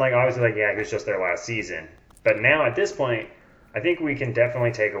Tatooine, and obviously he was just there last season. But now at this point, I think we can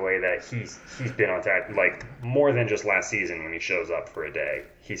definitely take away that he's been on Tatooine more than just last season when he shows up for a day.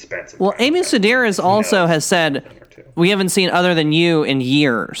 He spent some time. Amy Sedaris also has said we haven't seen other than you in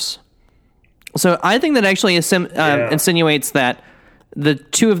years. So I think that actually insinuates that the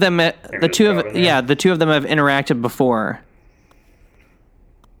two of them have interacted before.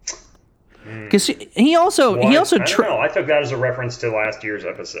 Because he also I took that as a reference to last year's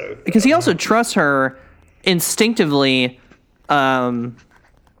episode. Because he also trusts her instinctively, and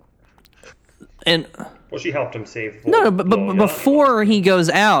she helped him save. But before he goes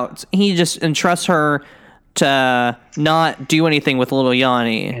out, he just entrusts her to not do anything with little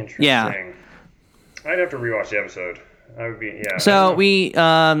Yanni. Interesting. Yeah, I'd have to rewatch the episode. I would be So we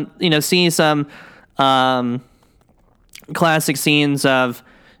see some classic scenes of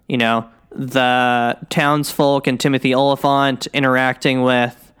the townsfolk and Timothy Olyphant interacting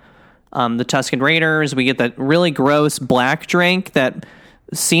with the Tusken Raiders. We get that really gross black drink that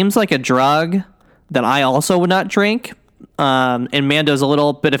seems like a drug that I also would not drink. And Mando's a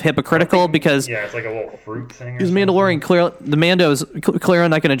little bit of hypocritical because it's like a little fruit thing. Because Mandalorian the Mando's clearly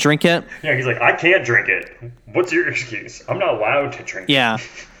not going to drink it. Yeah, he's like, I can't drink it. What's your excuse? I'm not allowed to drink it. Yeah.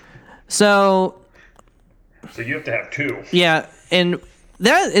 So you have to have 2. Yeah, and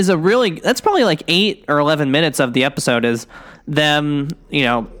that's probably like 8 or 11 minutes of the episode is them,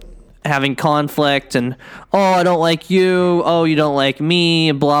 having conflict and, I don't like you, you don't like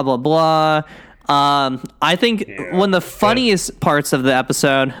me, blah, blah, blah. I think one of the funniest parts of the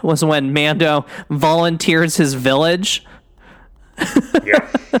episode was when Mando volunteers his village. Yeah.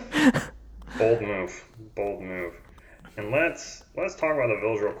 Bold move. And let's talk about the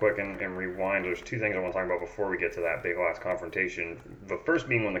village real quick and rewind. There's 2 things I want to talk about before we get to that big last confrontation. The first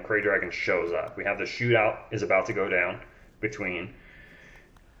being when the Krayt Dragon shows up. We have the shootout is about to go down between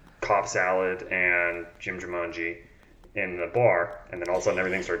Cobb Salad and Jim Jumanji in the bar, and then all of a sudden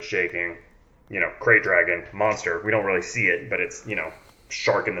everything starts shaking. Krayt Dragon, monster. We don't really see it, but it's,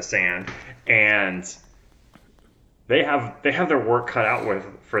 shark in the sand. And they have their work cut out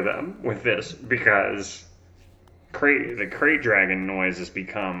for them with this because the Krayt Dragon noise has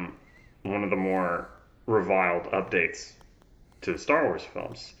become one of the more reviled updates to the Star Wars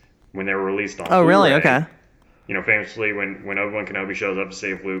films when they were released on Blu-ray. Really? Okay. Famously, when Obi-Wan Kenobi shows up to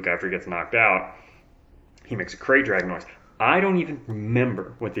save Luke after he gets knocked out, he makes a Krayt Dragon noise. I don't even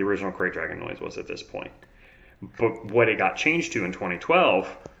remember what the original Krayt Dragon noise was at this point. But what it got changed to in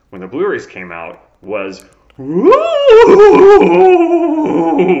 2012, when the Blu-rays came out, was woo!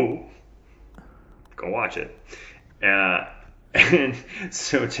 Go watch it. And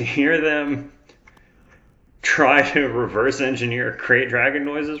so to hear them try to reverse engineer Krayt Dragon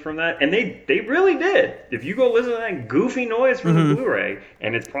noises from that, and they really did. If you go listen to that goofy noise from the Blu-ray,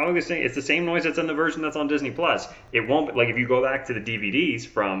 and it's probably the same noise that's in the version that's on Disney Plus. It won't if you go back to the DVDs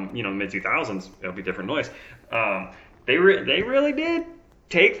from mid 2000s, it'll be different noise. They really did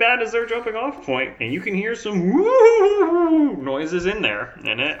take that as their jumping off point, and you can hear some woo noises in there,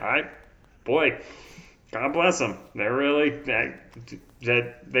 and God bless them. They really they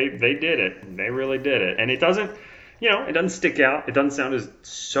did it. They really did it. And it doesn't, it doesn't stick out. It doesn't sound as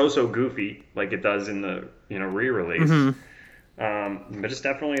so goofy like it does in the re-release. But it's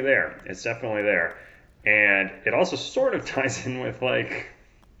definitely there. It's definitely there. And it also sort of ties in with the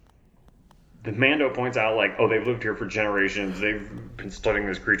Mando points out they've lived here for generations. They've been studying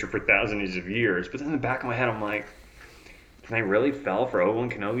this creature for thousands of years. But then in the back of my head, I'm like, can they really fell for Obi-Wan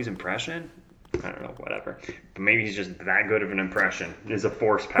Kenobi's impression? I don't know, whatever. But maybe he's just that good of an impression. Is a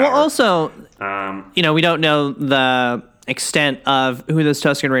force power. Well, also, we don't know the extent of who those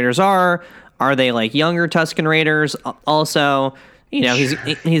Tusken Raiders are. Are they younger Tusken Raiders? Also,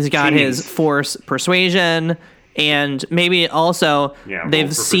 he's got his force persuasion, and maybe also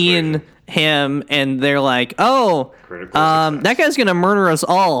they've seen him and they're like, that guy's gonna murder us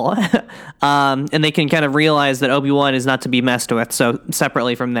all, and they can kind of realize that Obi-Wan is not to be messed with. So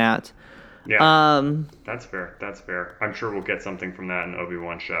separately from that. Yeah, that's fair. I'm sure we'll get something from that in the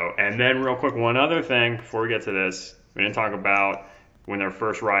Obi-Wan show. And then real quick, one other thing before we get to this. We didn't talk about when they're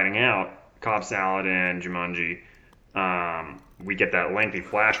first riding out, Cobb Salad and Jumanji. We get that lengthy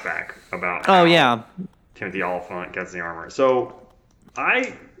flashback about how Timothy Oliphant gets the armor. So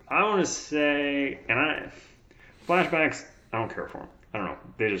I want to say, flashbacks, I don't care for them. I don't know.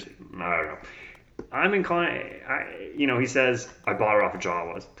 I don't know. I'm inclined, he says, I bought it off of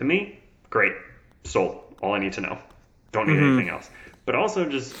Jawas. To me, great. Sold. All I need to know. Don't need anything else. But also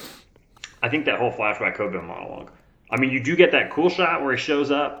I think that whole flashback could have been a monologue. I mean, you do get that cool shot where he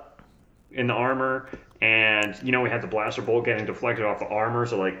shows up in the armor, and, we had the blaster bolt getting deflected off the armor,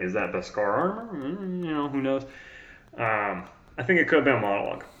 so, is that Beskar armor? Who knows? I think it could have been a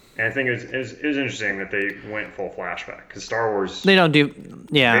monologue. And I think it was interesting that they went full flashback, because Star Wars... They don't do...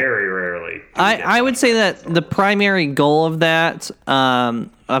 Yeah. Very rarely. I would say that the primary goal of that, of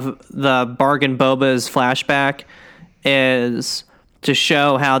the Bargain Boba's flashback, is to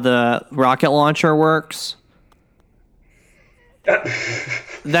show how the rocket launcher works.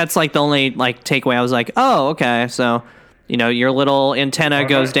 That's the only takeaway. I was like, oh, okay, so your little antenna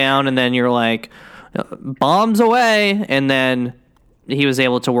goes down, and then you're like, bombs away, and then he was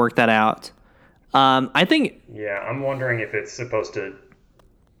able to work that out. I think. Yeah, I'm wondering if it's supposed to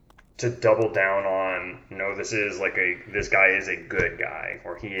double down on this is this guy is a good guy,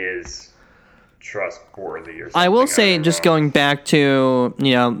 or he is trustworthy or something. I will say, just going back to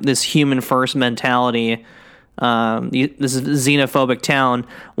this human first mentality. This is xenophobic town.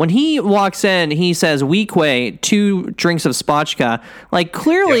 When he walks in, he says, "Weequay, 2 drinks of spotchka."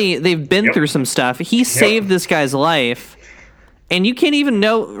 Clearly, they've been through some stuff. He saved this guy's life, and you can't even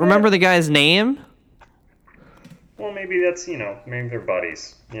remember the guy's name. Well, maybe that's maybe they're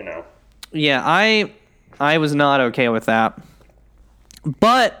buddies. Yeah, I was not okay with that,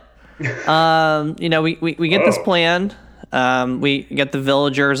 but we get this planned. We get the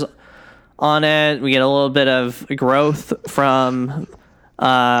villagers on it. We get a little bit of growth from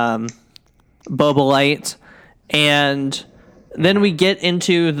Boba Light, and then we get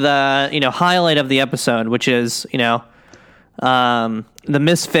into the highlight of the episode, which is the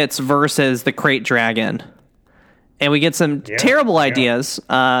Misfits versus the Krayt Dragon, and we get some terrible ideas.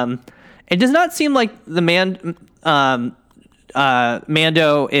 It does not seem like the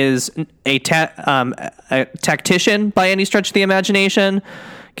Mando is a tactician by any stretch of the imagination.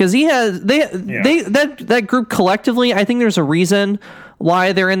 Because that group collectively, I think there's a reason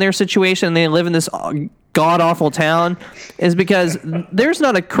why they're in their situation. They live in this god-awful town, is because there's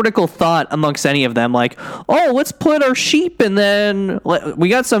not a critical thought amongst any of them. Let's put our sheep, and then we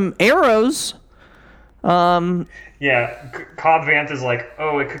got some arrows. Cobb Vanth is like,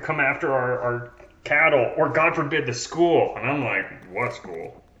 it could come after our cattle, or God forbid, the school. And I'm like, what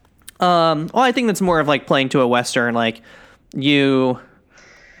school? I think that's more of playing to a Western, you...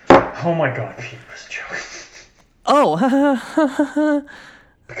 Oh my God, Pete was joking. Oh.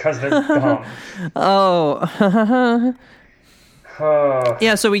 Because they're dumb. Oh.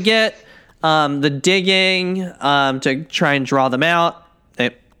 Yeah, so we get the digging to try and draw them out.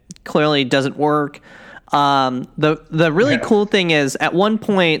 It clearly doesn't work. The really cool thing is, at one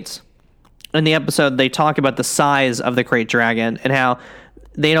point in the episode, they talk about the size of the Krayt Dragon and how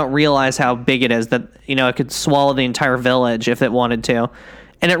they don't realize how big it is, that it could swallow the entire village if it wanted to.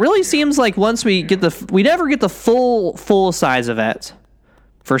 And it really seems like once we get we never get the full size of it,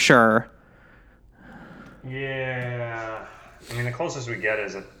 for sure. Yeah, I mean the closest we get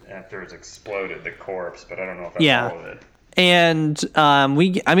is after it's exploded, the corpse, but I don't know if that's all of it. And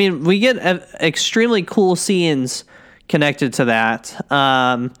we get extremely cool scenes connected to that.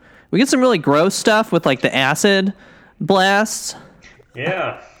 We get some really gross stuff with the acid blasts.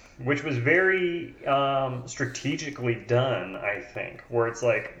 Yeah. Which was very strategically done, I think. Where it's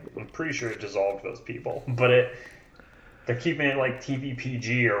I'm pretty sure it dissolved those people, but they're keeping it TV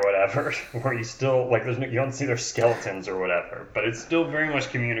PG or whatever, where you still you don't see their skeletons or whatever, but it's still very much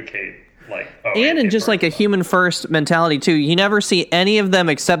communicate and in just a human first mentality too. You never see any of them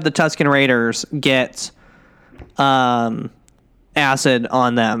except the Tusken Raiders get acid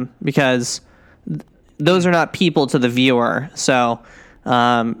on them, because those are not people to the viewer. So.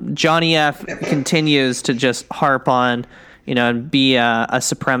 Johnny F continues to just harp on, and be a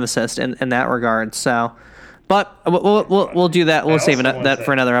supremacist in that regard. So, but we'll do that. We'll save that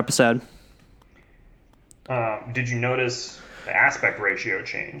for another episode. Did you notice the aspect ratio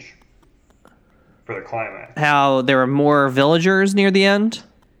change for the climax? How there were more villagers near the end?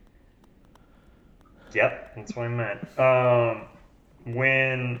 Yep, that's what I meant.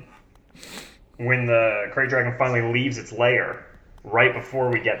 When the Krayt Dragon finally leaves its lair, right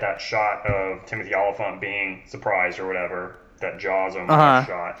before we get that shot of Timothy Oliphant being surprised or whatever, that Jaws homage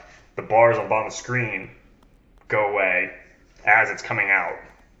shot, the bars on the bottom of the screen go away as it's coming out.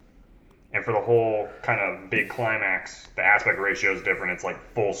 And for the whole kind of big climax, the aspect ratio is different. It's like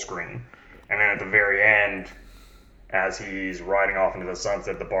full screen. And then at the very end, as he's riding off into the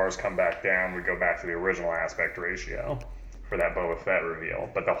sunset, the bars come back down. We go back to the original aspect ratio for that Boba Fett reveal.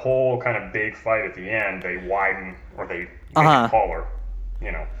 But the whole kind of big fight at the end, they widen or they make it taller,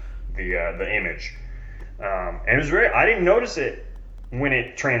 the image. And it was I didn't notice it when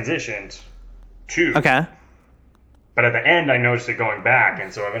it transitioned to. Okay. But at the end, I noticed it going back, and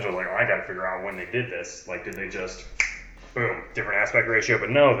so eventually I was like, I got to figure out when they did this. Like, did they just, boom, different aspect ratio? But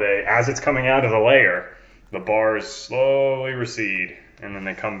no, as it's coming out of the layer, the bars slowly recede, and then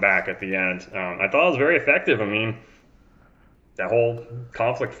they come back at the end. I thought it was very effective. I mean, that whole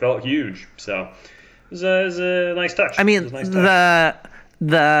conflict felt huge, so it was a nice touch. I mean,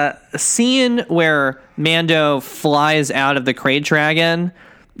 the scene where Mando flies out of the Krayt Dragon,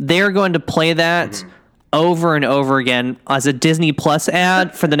 they're going to play that over and over again as a Disney Plus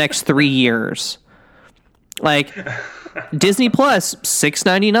ad for the next 3 years. Like, Disney Plus,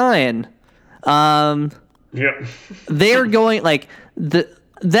 $6.99. Yep. They're going, like,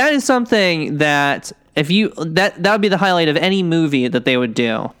 that is something that if you that would be the highlight of any movie that they would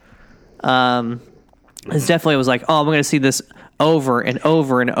do. It definitely was like, oh, I'm going to see this over and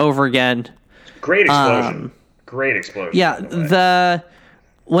over and over again. Great explosion. Great explosion. Yeah,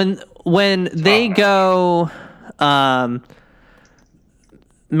 when they go,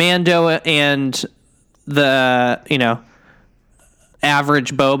 Mando and the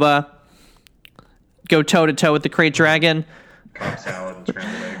average Boba go toe to toe with the Krayt Dragon. Cobb salad and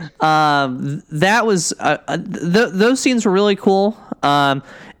scrambled eggs. That was those scenes were really cool.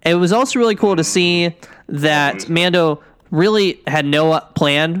 It was also really cool to see that Mando really had no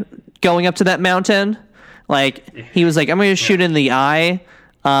plan going up to that mountain. Like, he was like, I'm going to shoot in the eye.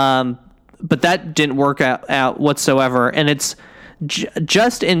 But that didn't work out whatsoever. And it's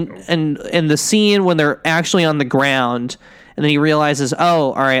just in the scene when they're actually on the ground, and then he realizes,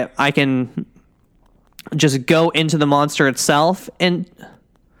 oh, all right, I can just go into the monster itself. And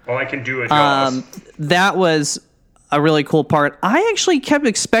I can do it. That was a really cool part. I actually kept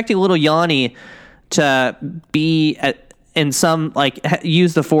expecting little Yanni to be in some, like,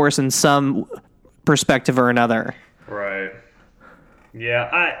 use the Force in some perspective or another. Right.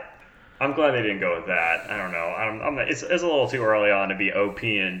 Yeah, I'm glad they didn't go with that. I don't know. It's a little too early on to be OP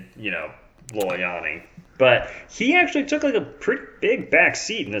and little Yanni, but he actually took like a pretty big back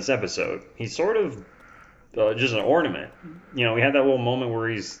seat in this episode. He's sort of just an ornament. We had that little moment where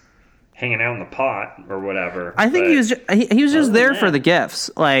he's hanging out in the pot or whatever. I think he was just there for the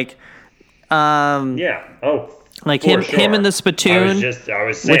gifts, like. Yeah. Oh. Like him in the spittoon,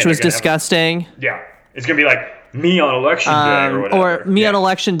 which was disgusting. Yeah, it's gonna be like me on election day or whatever. Or me on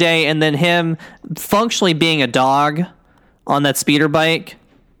election day, and then him functionally being a dog on that speeder bike.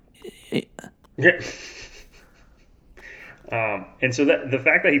 Yeah. And so the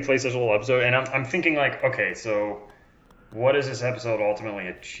fact that he plays such a little episode, and I'm thinking like, okay, so what does this episode ultimately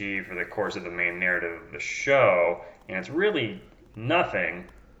achieve for the course of the main narrative of the show? And it's really nothing,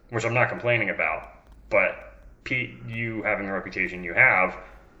 which I'm not complaining about, but Pete, you having the reputation you have,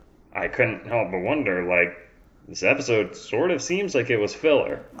 I couldn't help but wonder, like, this episode sort of seems like it was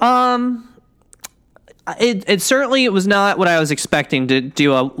filler. It certainly was not what I was expecting, to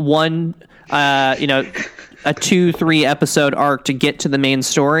do a 2-3 episode arc to get to the main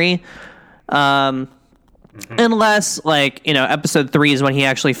story. Unless, like, episode 3 is when he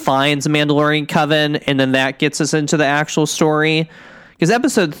actually finds the Mandalorian Coven, and then that gets us into the actual story. Because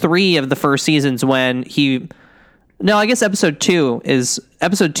episode 3 of the first season is when he... No, I guess episode 2 is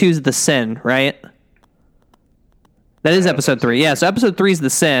the sin, right? That is episode 3. Yeah, so episode 3 is the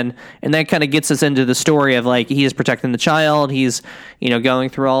sin, and that kind of gets us into the story of, like, he is protecting the child, he's, going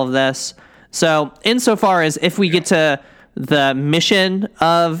through all of this. So, insofar as if we get to the mission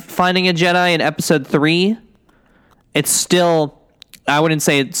of finding a Jedi in episode 3, it's still, I wouldn't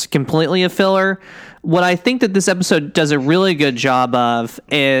say it's completely a filler. What I think that this episode does a really good job of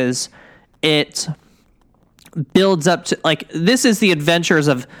is it builds up to, like, this is the adventures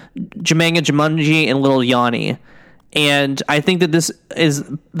of Jemanga Jumanji and Little Yanni. And I think that this is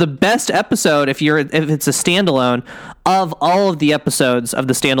the best episode if it's a standalone of all of the episodes of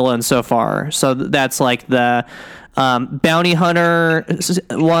the standalone so far. So that's like the bounty hunter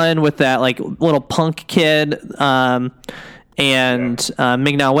one with that like little punk kid, and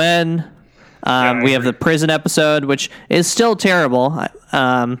Ming-Na Wen. We have the prison episode, which is still terrible.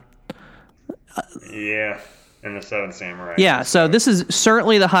 Yeah, and the Seven Samurai. Yeah, so this is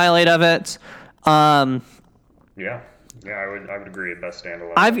certainly the highlight of it. Yeah, Yeah, I would agree. Best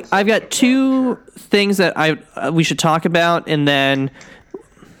standalone. I've got two things that we should talk about, and then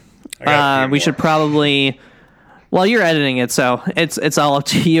we should probably. Well, you're editing it, so it's all up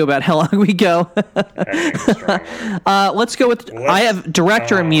to you about how long we go. Let's go with. I have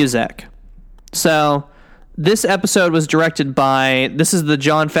director and music. So this episode was directed by. This is the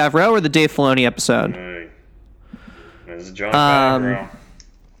Jon Favreau or the Dave Filoni episode. This is Jon Favreau.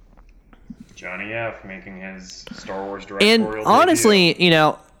 Johnny F. making his Star Wars directorial And honestly,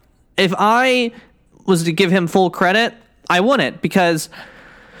 debut. If I was to give him full credit, I wouldn't, because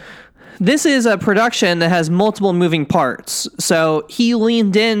this is a production that has multiple moving parts. So he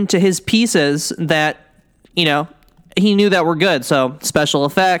leaned into his pieces that, he knew that were good. So special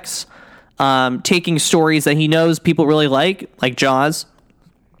effects, taking stories that he knows people really like Jaws,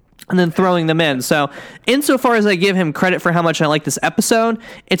 and then throwing them in. So insofar as I give him credit for how much I like this episode,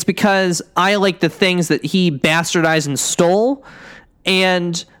 it's because I like the things that he bastardized and stole,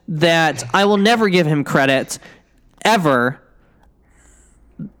 and that I will never give him credit ever.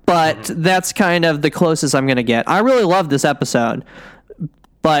 But that's kind of the closest I'm going to get. I really love this episode.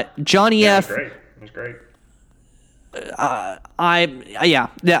 But Johnny F. It was great. I'll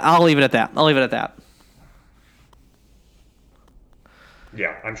leave it at that.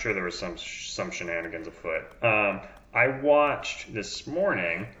 Yeah, I'm sure there was some shenanigans afoot. I watched this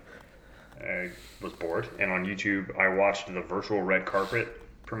morning. I was bored, and on YouTube, I watched the virtual red carpet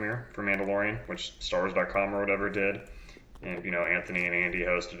premiere for Mandalorian, which Stars.com or whatever did. And, Anthony and Andy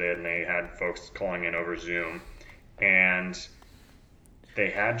hosted it, and they had folks calling in over Zoom. And they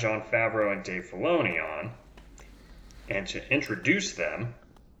had Jon Favreau and Dave Filoni on. And to introduce them,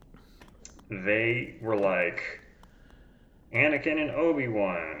 they were like, Anakin and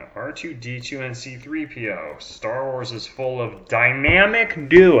Obi-Wan, R2-D2 and C-3PO. Star Wars is full of dynamic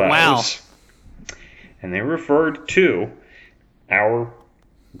duos. Wow. And they referred to our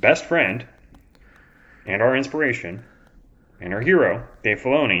best friend and our inspiration and our hero, Dave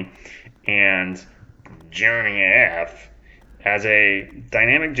Filoni, and Johnny F. as a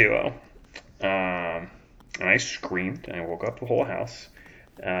dynamic duo. And I screamed, and I woke up the whole house.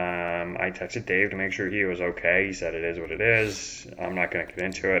 I texted Dave to make sure he was okay. He said it is what it is. I'm not going to get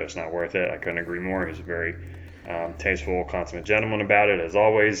into it. It's not worth it. I couldn't agree more. He's a very tasteful, consummate gentleman about it, as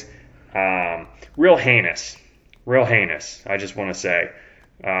always. Real heinous. I just want to say.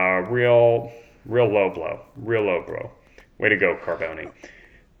 Real low blow. Way to go, Carboni.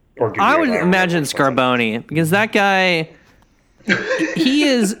 I would imagine Scarboni, because that guy, he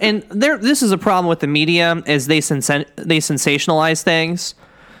is, and this is a problem with the media, is they sensationalize things.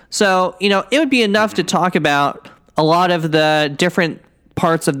 So, it would be enough to talk about a lot of the different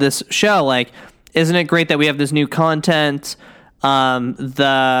parts of this show. Like, isn't it great that we have this new content?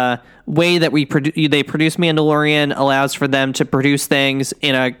 The way that they produce Mandalorian allows for them to produce things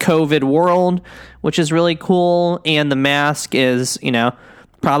in a COVID world, which is really cool. And the mask is,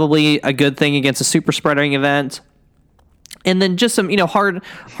 probably a good thing against a super spreading event. And then just some,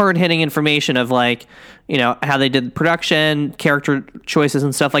 hard hitting information of how they did production, character choices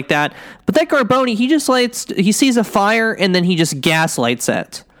and stuff like that. But that Carboni, he sees a fire and then he just gaslights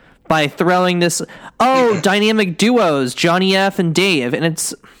it by throwing this, dynamic duos, Johnny F. and Dave. And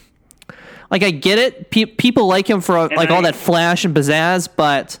it's like, I get it. People like him for all that flash and pizzazz,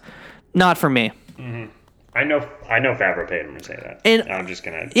 but not for me. Mm-hmm. I know Favreau paid him to say that. And I'm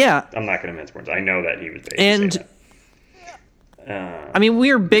not going to mince words. I know that he was paid to say that. I mean,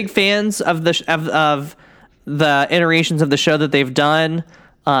 we're big fans of the iterations of the show that they've done.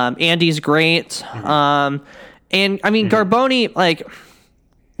 Andy's great. Mm-hmm. And I mean, Carboni,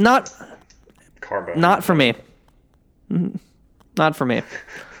 not for me. Not for me.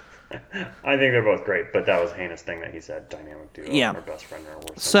 I think they're both great, but that was a heinous thing that he said. Dynamic duo. Yeah. Our best friend or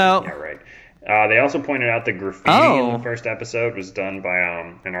worse. So. Yeah, right. They also pointed out the graffiti in the first episode was done by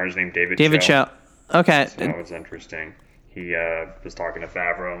an artist named David Cho. Okay. So that was interesting. He was talking to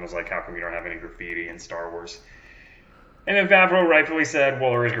Favreau and was like, how come you don't have any graffiti in Star Wars? And then Favreau rightfully said,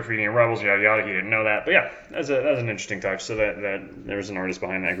 well, there is graffiti in Rebels, yada, yada. He didn't know that. But yeah, that was an interesting touch. So that there was an artist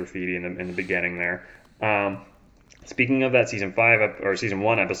behind that graffiti in the beginning there. Speaking of that season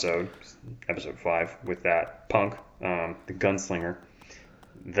 1 episode 5, with that punk, the gunslinger,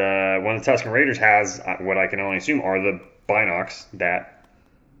 one of the Tusken Raiders has what I can only assume are the binocs that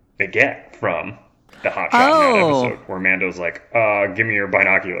they get from the hot shot in that episode, where Mando's like, give me your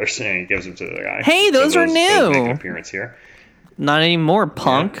binoculars, and he gives them to the guy. Hey, those are new. Those make an appearance here. Not anymore,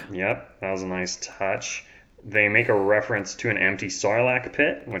 punk. Yep, that was a nice touch. They make a reference to an empty Sarlacc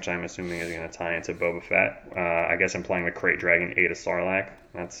pit, which I'm assuming is going to tie into Boba Fett. I guess implying the Krayt Dragon ate a Sarlacc.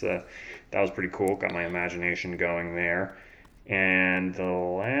 That was pretty cool. Got my imagination going there. And the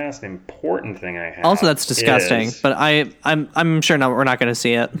last important thing I have. Also, that's disgusting. But I'm sure we're not going to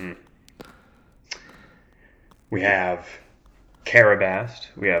see it. We have Karabast.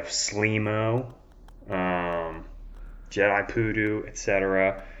 We have Sleemo, Jedi Poodoo,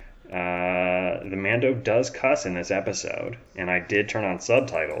 etc. The Mando does cuss in this episode, and I did turn on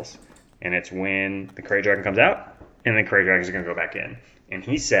subtitles, and it's when the Krayt Dragon comes out, and the Krayt Dragons are going to go back in. And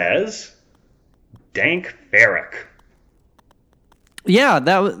he says, Dank Farrik. Yeah,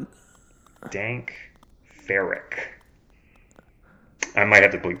 that was... Dank Farrik. I might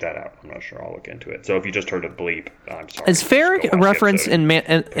have to bleep that out. I'm not sure. I'll look into it. So if you just heard a bleep, I'm sorry. Is Farrik a reference in...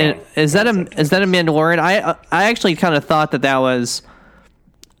 is that a Mandalorian? I actually kind of thought that was...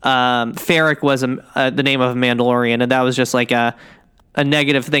 Farrik was the name of a Mandalorian, and that was just like a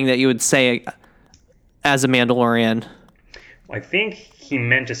negative thing that you would say as a Mandalorian. I think he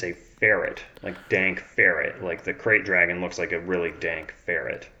meant to say ferret, like dank ferret. Like the Krayt Dragon looks like a really dank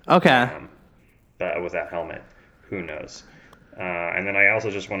ferret. Okay. But with that helmet, who knows? And then I also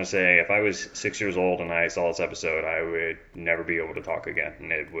just want to say, if I was 6 years old and I saw this episode, I would never be able to talk again,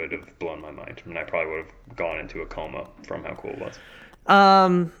 and it would have blown my mind, and I probably would have gone into a coma from how cool it was.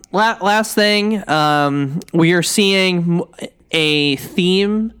 Last thing, we are seeing a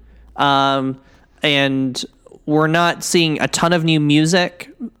theme, and we're not seeing a ton of new music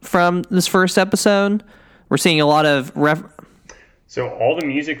from this first episode. We're seeing a lot of So all the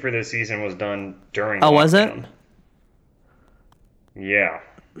music for this season was done during lockdown. Was it? Yeah.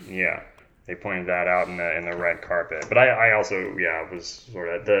 They pointed that out in the red carpet. But I also, was sort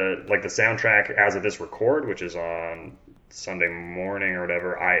of the soundtrack as of this record, which is on Sunday morning or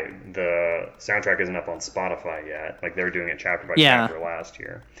whatever. The soundtrack isn't up on Spotify yet. Like they were doing it chapter by chapter last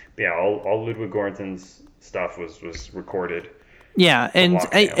year. But yeah, all Ludwig Göransson's stuff was recorded. Yeah, and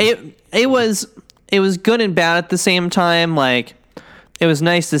it was good and bad at the same time. Like it was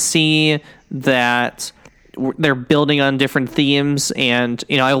nice to see that they're building on different themes, and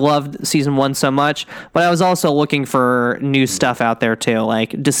I loved season 1 so much, but I was also looking for new stuff out there too,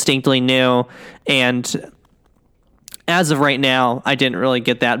 like distinctly new, and as of right now I didn't really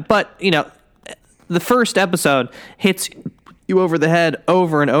get that. But the first episode hits you over the head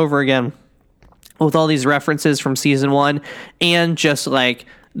over and over again with all these references from season 1, and just like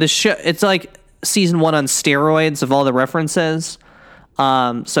the show, it's like season 1 on steroids of all the references.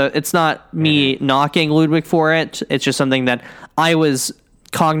 So it's not me knocking Ludwig for it. It's just something that I was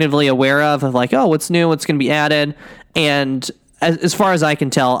cognitively aware of like, oh, what's new? What's going to be added? And as far as I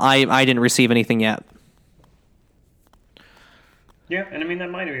can tell, I didn't receive anything yet. Yeah, and I mean, that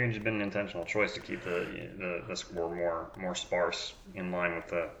might have even just been an intentional choice to keep the score more sparse, in line with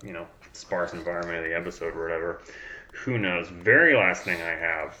the, sparse environment of the episode or whatever. Who knows? Very last thing I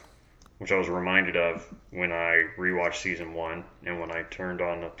have, which I was reminded of when I rewatched season 1 and when I turned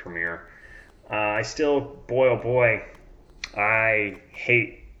on the premiere. I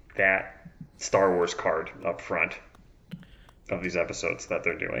hate that Star Wars card up front of these episodes that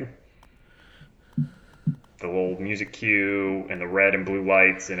they're doing. The little music cue and the red and blue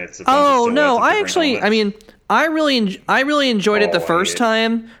lights, and it's a bunch of no, I really enjoyed it the first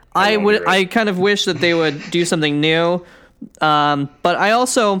time. I kind of wish that they would do something new, but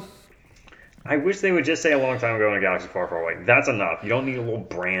I wish they would just say a long time ago in a galaxy far, far away. That's enough. You don't need a little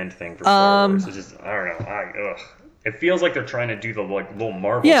brand thing for Star Wars. It's just, I don't know. It feels like they're trying to do the little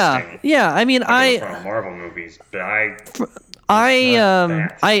Marvel thing. Yeah. I mean, Marvel movies, but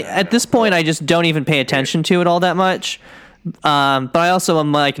at this point, I just don't even pay attention to it all that much. But I also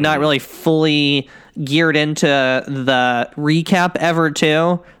am not really fully geared into the recap ever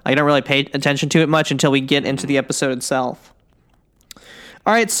too. I don't really pay attention to it much until we get into the episode itself.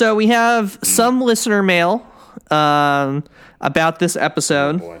 All right, so we have some listener mail about this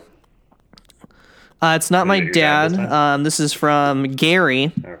episode. Oh, it's not my dad. This is from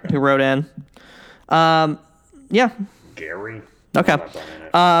Gary, who wrote in. Yeah. Gary? Okay.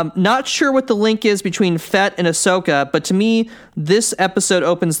 Not sure what the link is between Fett and Ahsoka, but to me, this episode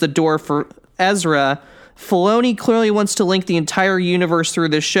opens the door for Ezra. Filoni clearly wants to link the entire universe through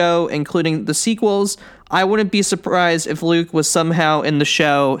this show, including the sequels. I wouldn't be surprised if Luke was somehow in the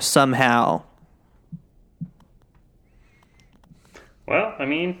show somehow. Well, I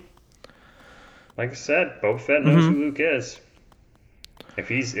mean, like I said, Boba Fett knows who Luke is.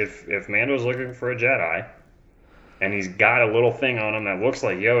 If Mando's looking for a Jedi, and he's got a little thing on him that looks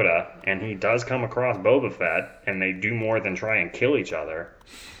like Yoda, and he does come across Boba Fett, and they do more than try and kill each other,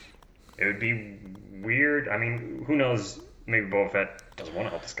 it would be weird. I mean, who knows? Maybe Boba Fett doesn't want to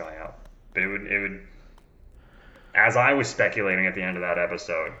help this guy out, but it would. As I was speculating at the end of that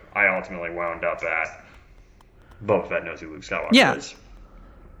episode, I ultimately wound up at Boba Fett knows who Luke Skywalker is.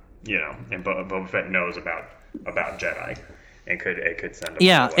 You know, and Boba Fett knows about Jedi, and could send him.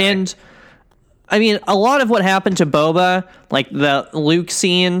 Yeah, away. And I mean, a lot of what happened to Boba, like the Luke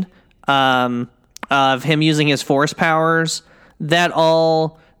scene of him using his Force powers, that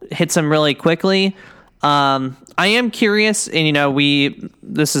all hits him really quickly. I am curious, and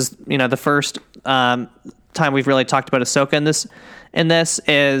this is the first time we've really talked about Ahsoka in this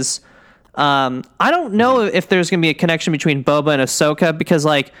is I don't know if there's gonna be a connection between Boba and Ahsoka, because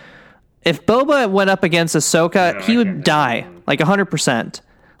like if Boba went up against Ahsoka, he would die like 100%.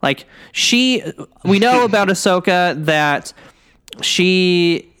 Like we know about Ahsoka that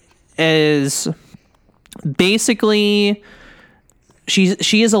she is basically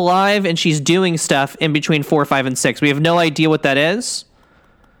she is alive and she's doing stuff in between 4, 5, and 6. We have no idea what that is.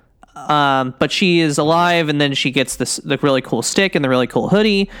 But she is alive, and then she gets the really cool stick and the really cool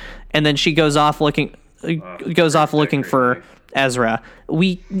hoodie, and then she goes off looking for Ezra.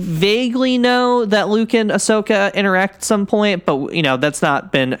 We vaguely know that Luke and Ahsoka interact at some point, but that's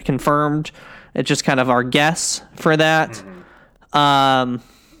not been confirmed. It's just kind of our guess for that. Mm-hmm.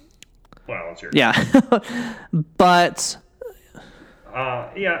 Well, it's your but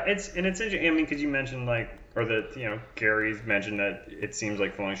it's interesting. I mean, because you mentioned Gary's mentioned that it seems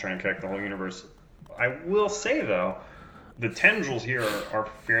like Filoni's trying to connect the whole universe. I will say though, the tendrils here are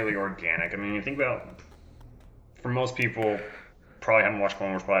fairly organic. I mean, you think about, for most people, probably haven't watched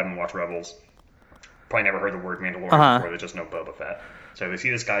Clone Wars, probably haven't watched Rebels, probably never heard the word Mandalorian before. They just know Boba Fett. So they see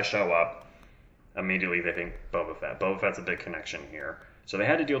this guy show up, immediately they think Boba Fett. Boba Fett's a big connection here. So they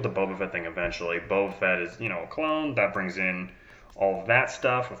had to deal with the Boba Fett thing eventually. Boba Fett is, a clone. That brings in all of that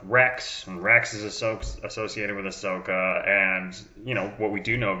stuff with Rex, and Rex is associated with Ahsoka, and, what we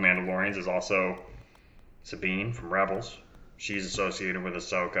do know of Mandalorians is also Sabine from Rebels. She's associated with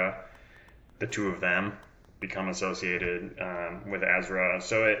Ahsoka. The two of them become associated with Ezra.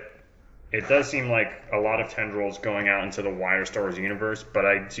 So it does seem like a lot of tendrils going out into the wider Star Wars universe, but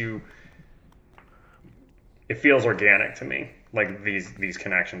it feels organic to me, like these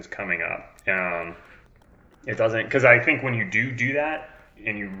connections coming up. It doesn't, because I think when you do that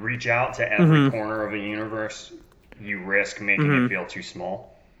and you reach out to every corner of the universe, you risk making it feel too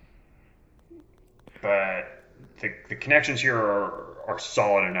small. But the connections here are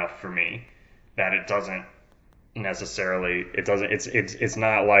solid enough for me that it doesn't necessarily, it's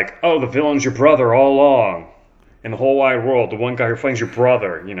not like, oh, the villain's your brother all along in the whole wide world, the one guy who finds your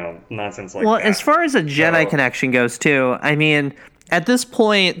brother, nonsense like that. Well, as far as a Jedi connection goes too, I mean, at this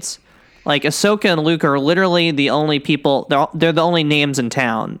point, like, Ahsoka and Luke are literally the only people, they're the only names in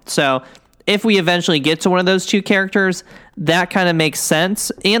town. So if we eventually get to one of those two characters, that kind of makes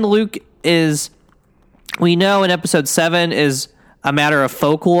sense. And Luke we know in episode 7 is a matter of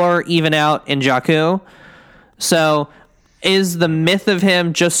folklore, even out in Jakku. So is the myth of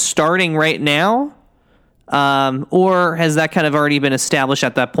him just starting right now? Or has that kind of already been established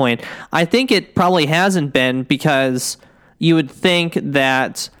at that point? I think it probably hasn't been, because you would think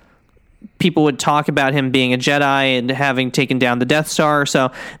that people would talk about him being a Jedi and having taken down the Death Star.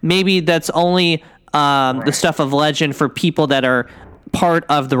 So maybe that's only the stuff of legend for people that are part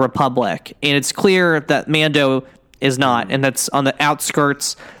of the Republic. And it's clear that Mando is not, and that's on the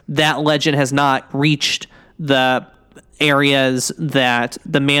outskirts. That legend has not reached the areas that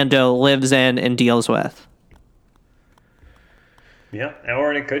the Mando lives in and deals with. Yeah,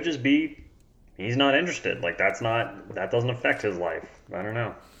 or it could just be he's not interested. Like, that doesn't affect his life. I don't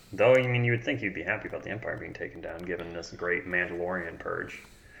know. Though, I mean, you would think he'd be happy about the Empire being taken down, given this great Mandalorian purge.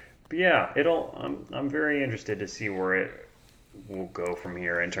 But yeah, I'm very interested to see where it will go from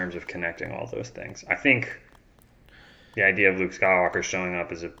here in terms of connecting all those things. I think the idea of Luke Skywalker showing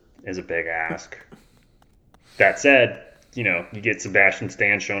up is a big ask. That said, you get Sebastian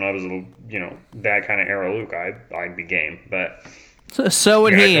Stan showing up as that kind of era Luke, I'd be game. But so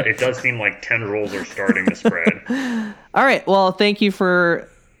would he. It does seem like tendrils are starting to spread. All right. Well, thank you for.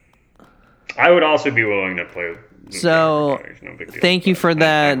 I would also be willing to play. So, no big deal, thank you for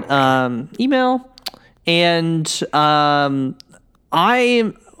that email, and I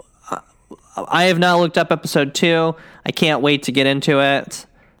have not looked up episode 2. I can't wait to get into it.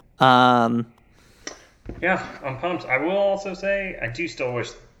 Yeah, I'm pumped. I will also say I do still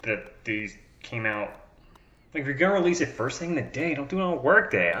wish that these came out. Like, if you're gonna release it first thing in the day, don't do it on a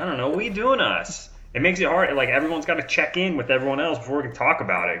work day. I don't know. What are you doing to us? It makes it hard. Like, everyone's got to check in with everyone else before we can talk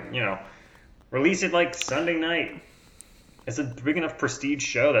about it. Release it like Sunday night. it's a big enough prestige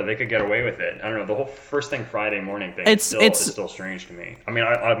show that they could get away with it. I don't know. The whole first thing Friday morning thing is still strange to me. I mean,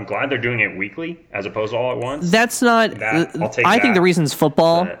 I'm glad they're doing it weekly as opposed to all at once. That's not. I think the reason's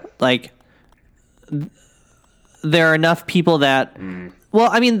football. Like, there are enough people that. Well,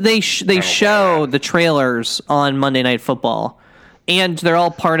 I mean, they show the trailers on Monday Night Football, and they're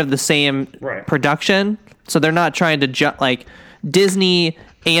all part of the same production. So they're not trying to like Disney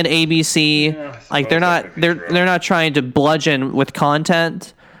and ABC. Yeah, like they're not trying to bludgeon with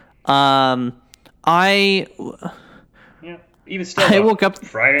content. Even still, I woke up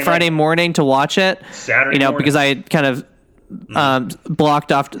Friday morning to watch it. Saturday morning. Because I had kind of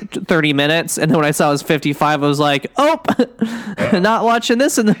blocked off 30 minutes, and then when I saw it was 55, I was like, not watching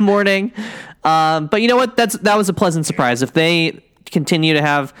this in the morning. But you know what? That was a pleasant surprise. If they continue to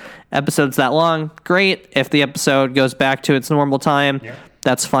have episodes that long, great. If the episode goes back to its normal time,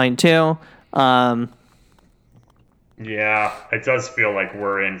 that's fine too. Yeah, it does feel like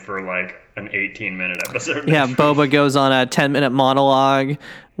we're in for like an 18-minute episode. Yeah, Boba goes on a 10-minute monologue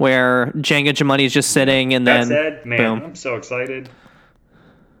where Jenga Jamani is just sitting, and then boom. I'm so excited.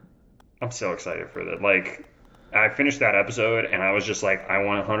 I'm so excited for that. Like, I finished that episode, and I was just like, I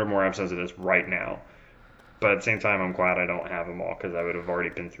want 100 more episodes of this right now. But at the same time, I'm glad I don't have them all because I would have already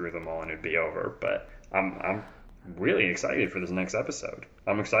been through them all and it'd be over. But I'm really excited for this next episode.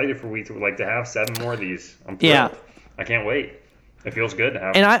 I'm excited for we to have 7 more of these. I'm thrilled. Yeah. I can't wait. It feels good to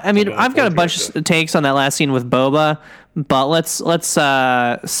have. And I mean, I've got a bunch of takes on that last scene with Boba, but let's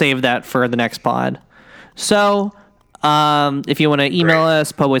save that for the next pod. So, if you want to email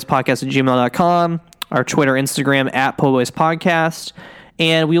us, poboyspodcast@gmail.com, our Twitter, Instagram @poboyspodcast,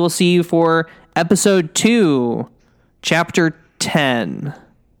 and we will see you for episode 2, chapter 10,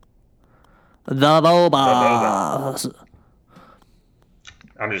 The Boba.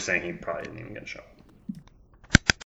 I'm just saying he probably didn't even get shot.